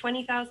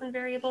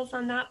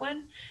on that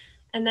one.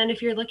 And then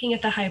if you're looking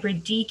at the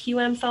hybrid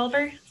DQM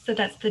solver, so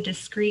that's the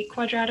discrete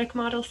quadratic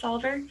model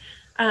solver,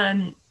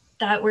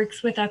 that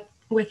works with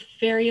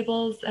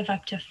variables of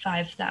up to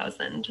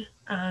 5,000.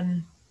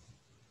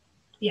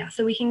 Yeah,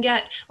 so we can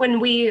get, when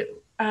we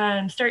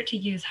start to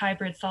use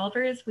hybrid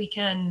solvers, we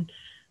can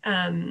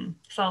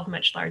solve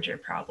much larger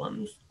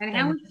problems. And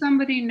how would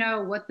somebody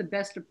know what the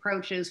best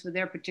approach is for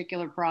their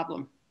particular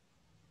problem?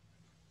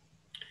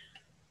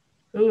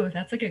 Ooh,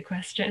 that's a good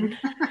question.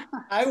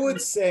 I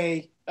would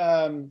say,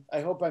 I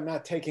hope I'm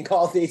not taking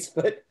all these,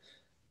 but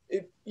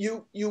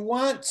you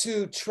want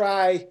to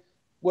try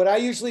what I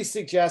usually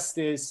suggest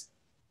is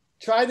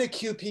try the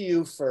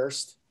QPU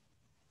first,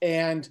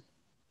 and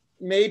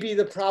maybe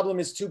the problem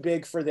is too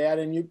big for that,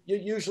 and you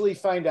usually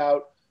find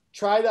out.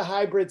 Try the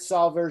hybrid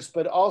solvers,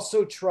 but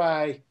also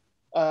try,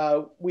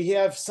 we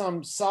have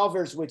some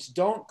solvers which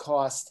don't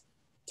cost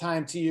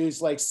time to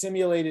use, like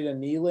simulated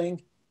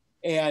annealing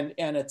and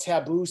a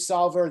Taboo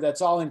solver.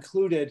 That's all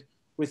included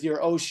with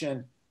your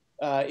Ocean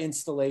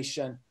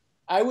installation.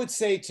 I would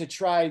say to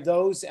try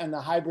those and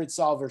the hybrid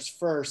solvers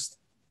first.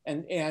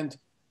 And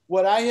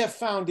what I have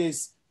found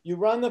is you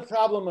run the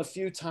problem a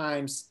few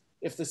times.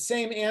 If the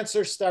same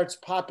answer starts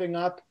popping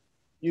up,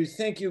 you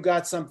think you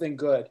got something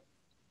good.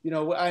 You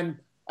know,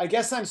 I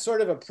guess I'm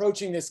sort of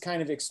approaching this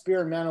kind of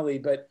experimentally,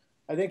 but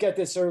I think at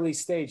this early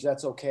stage,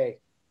 that's okay.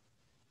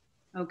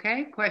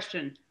 Okay,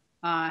 question.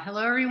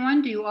 Hello,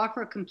 everyone. Do you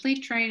offer a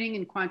complete training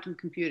in quantum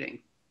computing?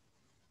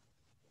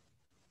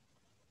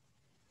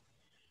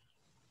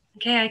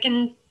 Okay, I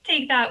can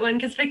take that one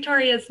because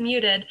Victoria's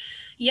muted.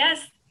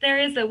 Yes, there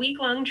is a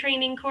week-long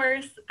training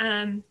course.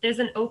 There's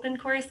an open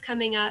course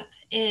coming up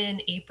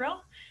in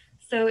April.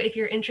 So if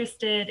you're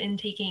interested in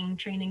taking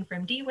training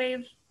from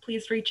D-Wave,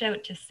 please reach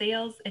out to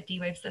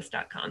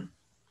sales@dwavesys.com.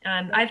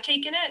 I've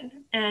taken it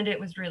and it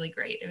was really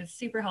great. It was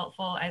super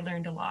helpful. I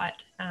learned a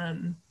lot.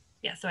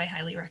 Yeah, so I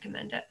highly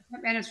recommend it.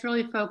 And it's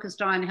really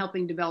focused on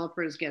helping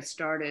developers get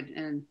started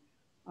and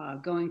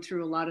going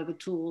through a lot of the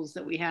tools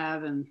that we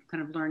have and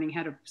kind of learning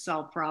how to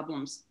solve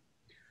problems.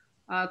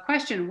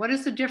 Question, what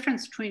is the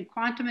difference between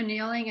quantum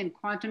annealing and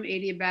quantum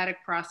adiabatic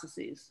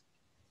processes?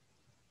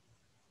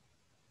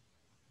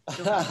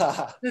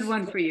 Good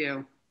one for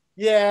you.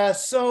 Yeah,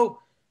 so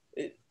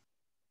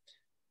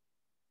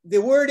the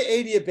word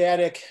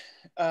adiabatic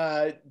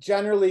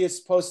generally is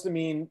supposed to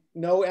mean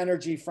no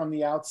energy from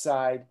the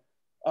outside.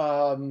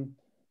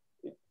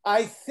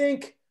 I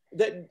think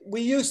that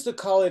we used to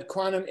call it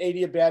quantum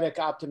adiabatic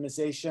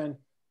optimization,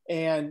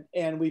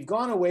 and we've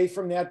gone away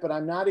from that, but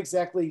I'm not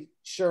exactly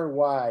sure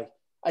why.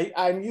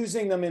 I'm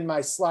using them in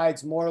my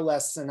slides more or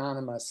less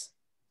synonymous.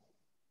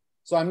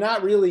 So I'm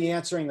not really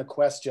answering the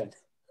question.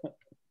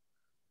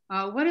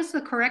 What is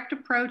the correct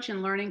approach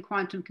in learning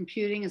quantum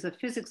computing? Is a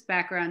physics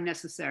background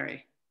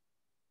necessary?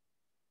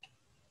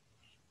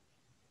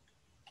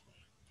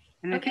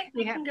 And okay,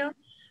 we can go.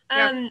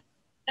 Yeah.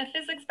 A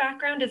physics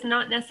background is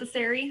not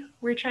necessary.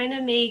 We're trying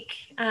to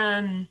make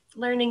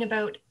learning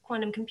about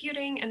quantum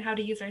computing and how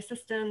to use our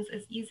systems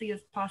as easy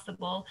as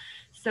possible.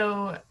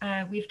 So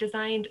we've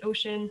designed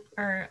Ocean,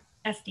 or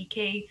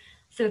SDK,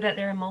 so that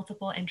there are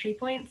multiple entry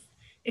points.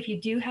 If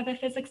you do have a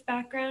physics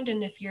background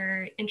and if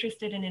you're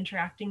interested in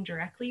interacting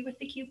directly with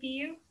the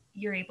QPU,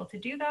 you're able to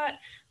do that.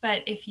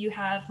 But if you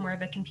have more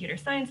of a computer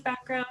science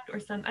background or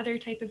some other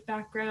type of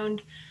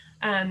background,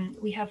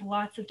 we have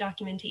lots of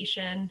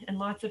documentation and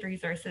lots of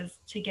resources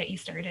to get you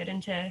started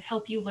and to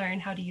help you learn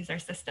how to use our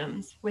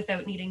systems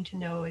without needing to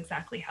know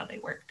exactly how they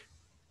work.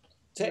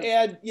 To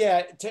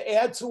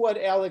add to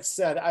what Alex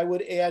said, I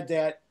would add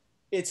that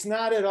it's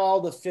not at all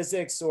the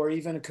physics or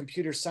even a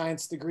computer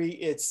science degree.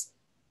 It's,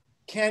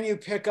 can you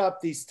pick up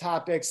these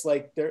topics?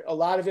 Like a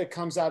lot of it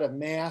comes out of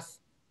math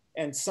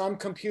and some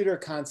computer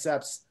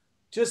concepts,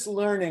 just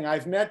learning.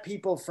 I've met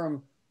people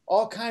from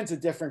all kinds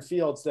of different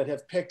fields that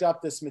have picked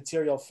up this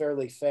material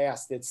fairly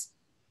fast. It's,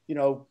 you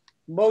know,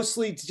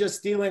 mostly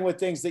just dealing with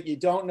things that you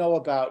don't know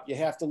about. You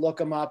have to look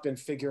them up and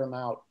figure them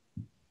out.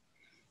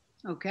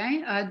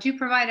 Okay. Do you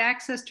provide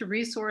access to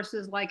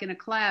resources like in a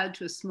cloud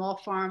to a small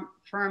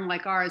firm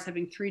like ours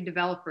having 3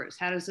 developers?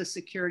 How does the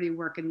security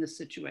work in this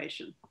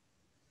situation?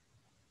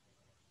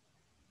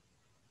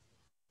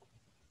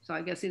 So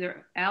I guess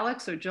either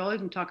Alex or Joel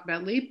can talk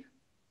about Leap.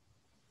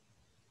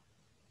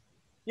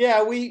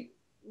 Yeah, we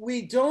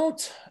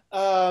don't,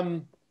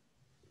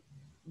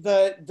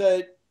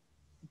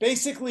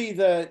 basically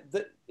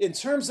in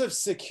terms of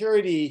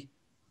security,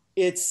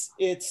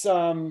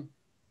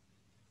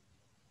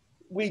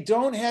 we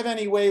don't have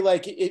any way,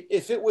 like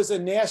if it was a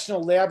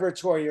national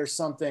laboratory or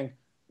something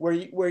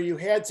where you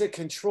had to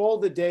control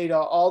the data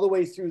all the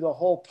way through the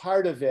whole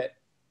part of it,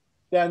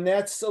 then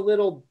that's a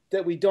little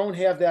that we don't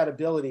have that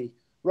ability.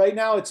 Right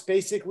now, it's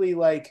basically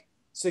like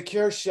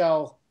secure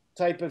shell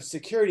type of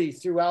security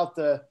throughout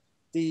the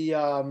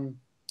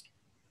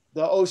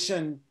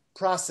Ocean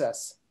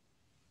process.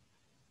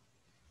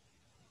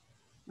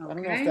 Okay. I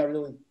don't know if that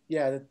really,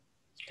 yeah,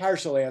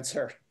 partial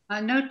answer.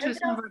 Note to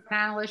some of our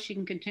panelists, you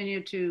can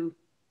continue to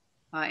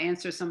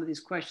answer some of these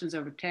questions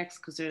over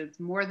text because there's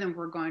more than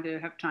we're going to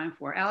have time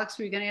for. Alex,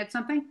 were you going to add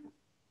something?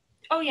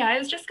 Oh yeah, I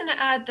was just going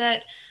to add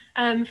that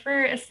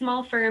for a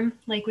small firm,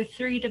 like with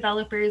 3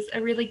 developers,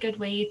 a really good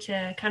way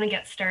to kind of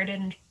get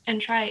started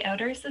and try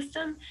out our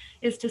system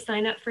is to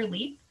sign up for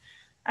Leap.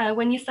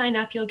 When you sign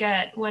up, you'll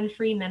get 1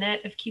 free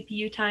minute of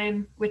QPU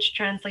time, which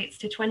translates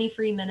to 20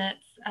 free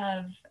minutes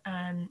of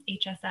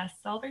HSS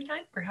solver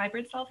time or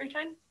hybrid solver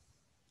time.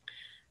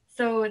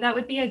 So that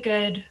would be a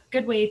good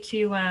way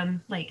to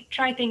like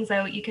try things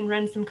out. You can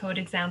run some code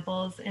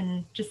examples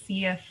and just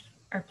see if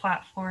our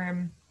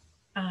platform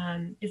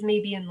is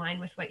maybe in line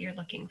with what you're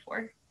looking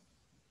for.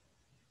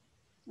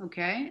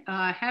 Okay.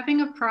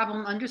 Having a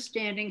problem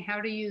understanding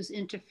how to use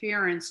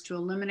interference to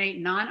eliminate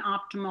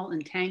non-optimal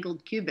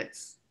entangled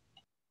qubits.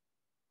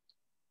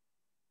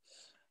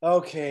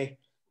 Okay.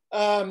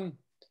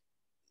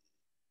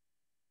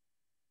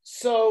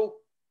 So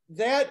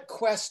that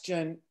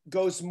question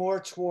goes more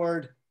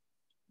toward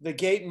the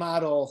gate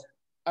model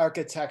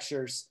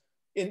architectures.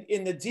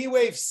 In the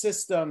D-Wave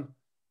system,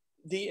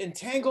 the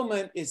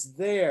entanglement is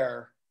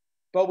there,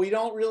 but we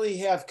don't really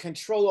have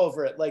control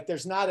over it. Like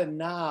there's not a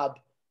knob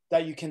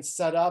that you can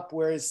set up,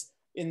 whereas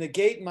in the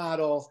gate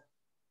model,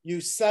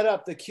 you set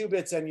up the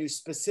qubits and you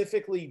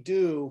specifically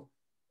do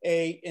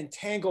a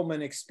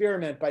entanglement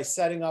experiment by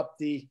setting up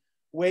the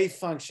wave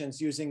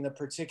functions using the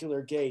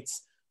particular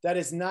gates. That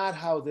is not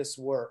how this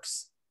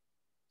works.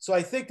 So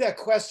I think that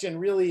question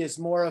really is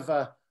more of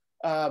a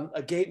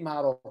gate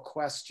model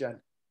question.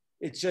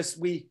 It's just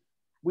we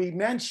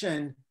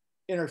mention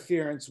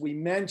interference, we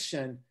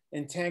mention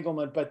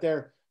entanglement, but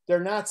they're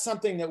not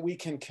something that we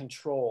can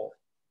control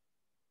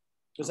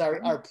because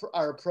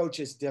our approach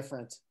is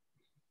different.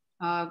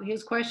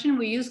 His question,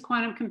 we use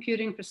quantum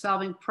computing for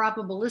solving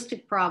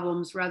probabilistic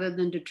problems rather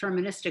than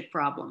deterministic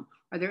problem.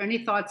 Are there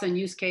any thoughts on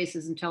use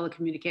cases in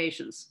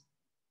telecommunications?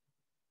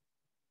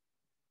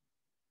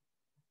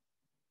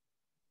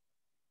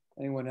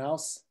 Anyone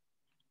else?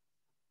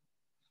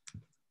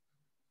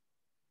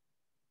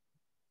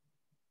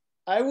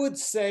 I would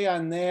say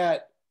on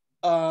that,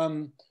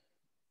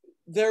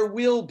 there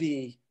will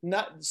be,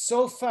 not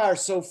so far.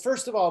 So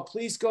first of all,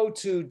 please go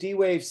to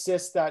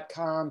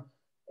dwavesys.com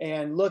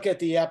and look at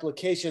the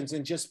applications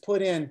and just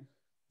put in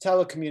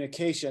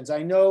telecommunications.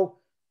 I know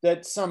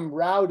that some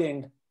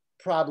routing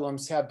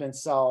problems have been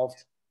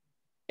solved.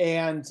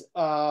 And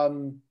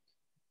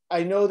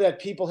I know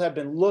that people have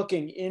been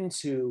looking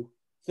into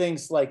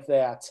things like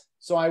that.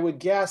 So I would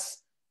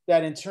guess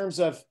that in terms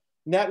of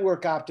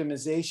network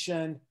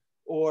optimization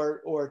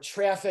or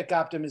traffic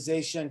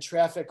optimization,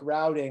 traffic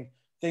routing,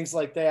 things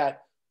like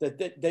that,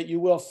 that you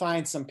will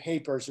find some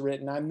papers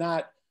written. I'm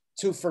not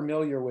too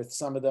familiar with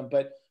some of them,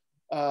 but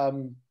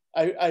and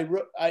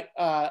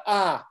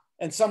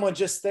someone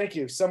just, thank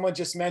you. Someone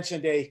just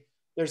mentioned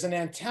there's an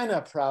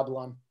antenna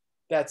problem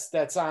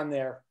that's on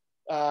there.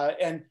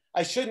 And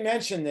I should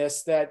mention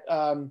this, that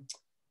the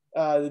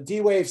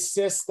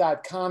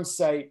dwavesys.com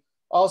site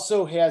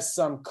also has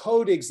some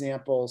code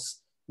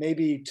examples,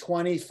 maybe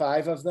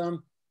 25 of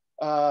them.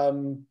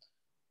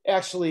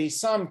 Actually,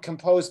 some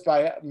composed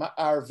by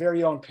our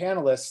very own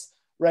panelists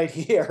right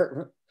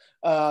here.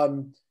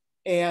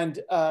 And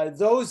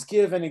those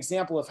give an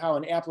example of how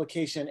an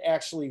application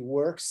actually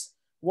works.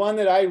 One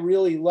that I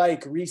really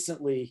like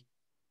recently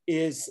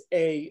is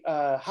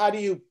how do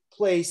you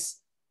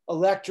place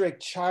electric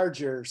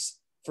chargers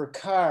for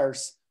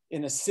cars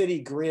in a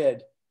city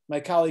grid? My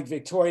colleague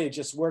Victoria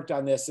just worked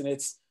on this, and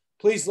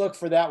please look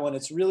for that one.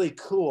 It's really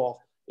cool.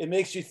 It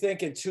makes you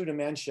think in 2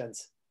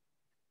 dimensions.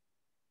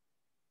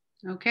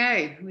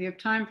 Okay, we have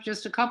time for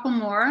just a couple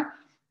more.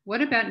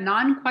 What about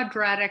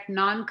non-quadratic,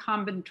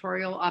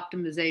 non-combinatorial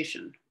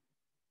optimization?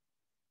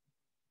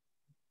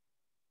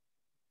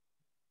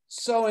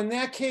 So in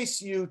that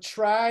case, you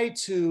try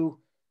to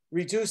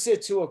reduce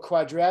it to a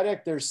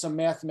quadratic. There's some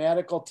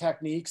mathematical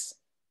techniques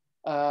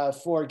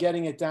for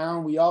getting it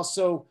down. We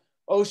also,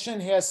 Ocean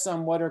has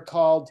some what are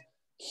called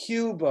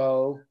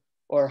HUBO,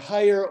 or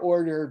higher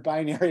order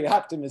binary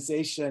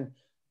optimization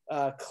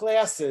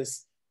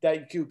classes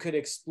that you could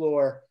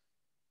explore.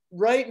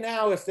 Right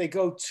now, if they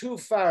go too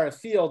far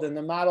afield and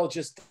the model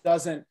just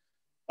doesn't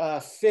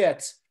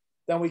fit,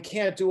 then we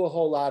can't do a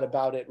whole lot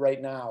about it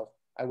right now,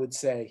 I would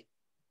say.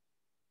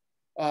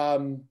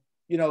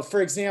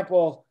 For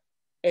example,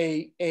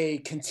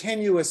 a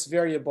continuous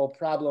variable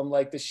problem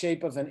like the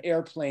shape of an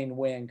airplane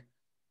wing,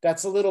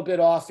 that's a little bit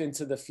off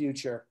into the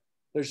future.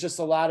 There's just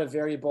a lot of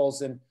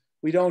variables, and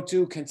we don't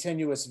do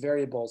continuous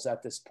variables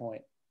at this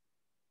point.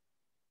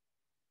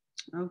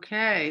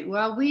 Okay,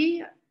 well,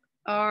 we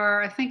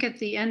are, I think, at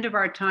the end of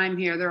our time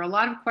here. There are a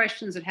lot of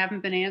questions that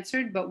haven't been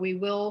answered, but we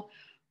will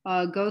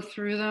go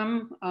through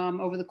them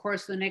over the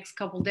course of the next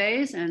couple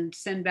days and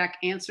send back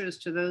answers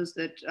to those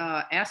that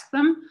ask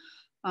them.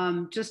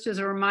 Just as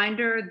a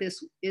reminder,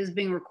 this is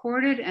being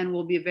recorded and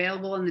will be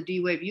available on the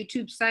D-Wave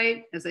YouTube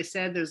site. As I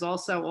said, there's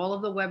also all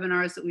of the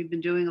webinars that we've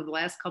been doing over the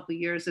last couple of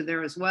years are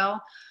there as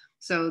well.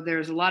 So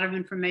there's a lot of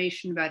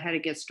information about how to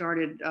get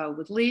started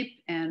with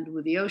LEAP and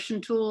with the Ocean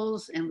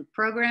tools and with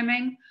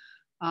programming.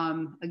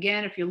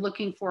 Again, if you're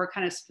looking for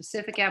kind of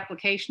specific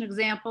application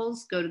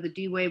examples, go to the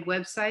D-Wave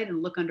website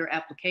and look under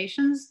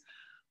applications.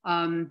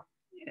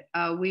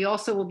 We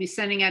also will be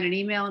sending out an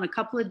email in a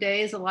couple of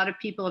days. A lot of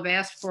people have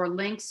asked for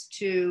links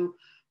to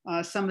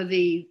some of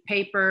the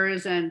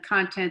papers and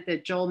content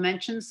that Joel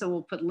mentioned. So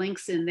we'll put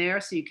links in there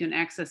so you can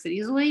access it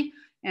easily.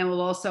 And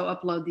we'll also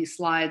upload these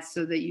slides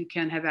so that you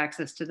can have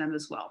access to them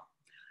as well.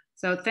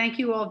 So thank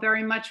you all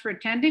very much for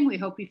attending. We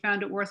hope you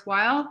found it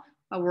worthwhile.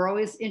 We're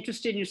always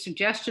interested in your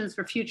suggestions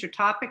for future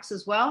topics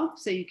as well.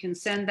 So you can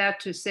send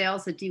that to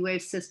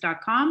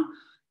sales@dwavesys.com,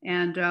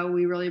 and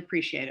we really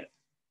appreciate it.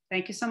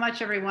 Thank you so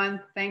much,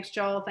 everyone. Thanks,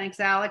 Joel. Thanks,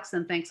 Alex.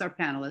 And thanks, our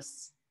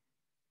panelists.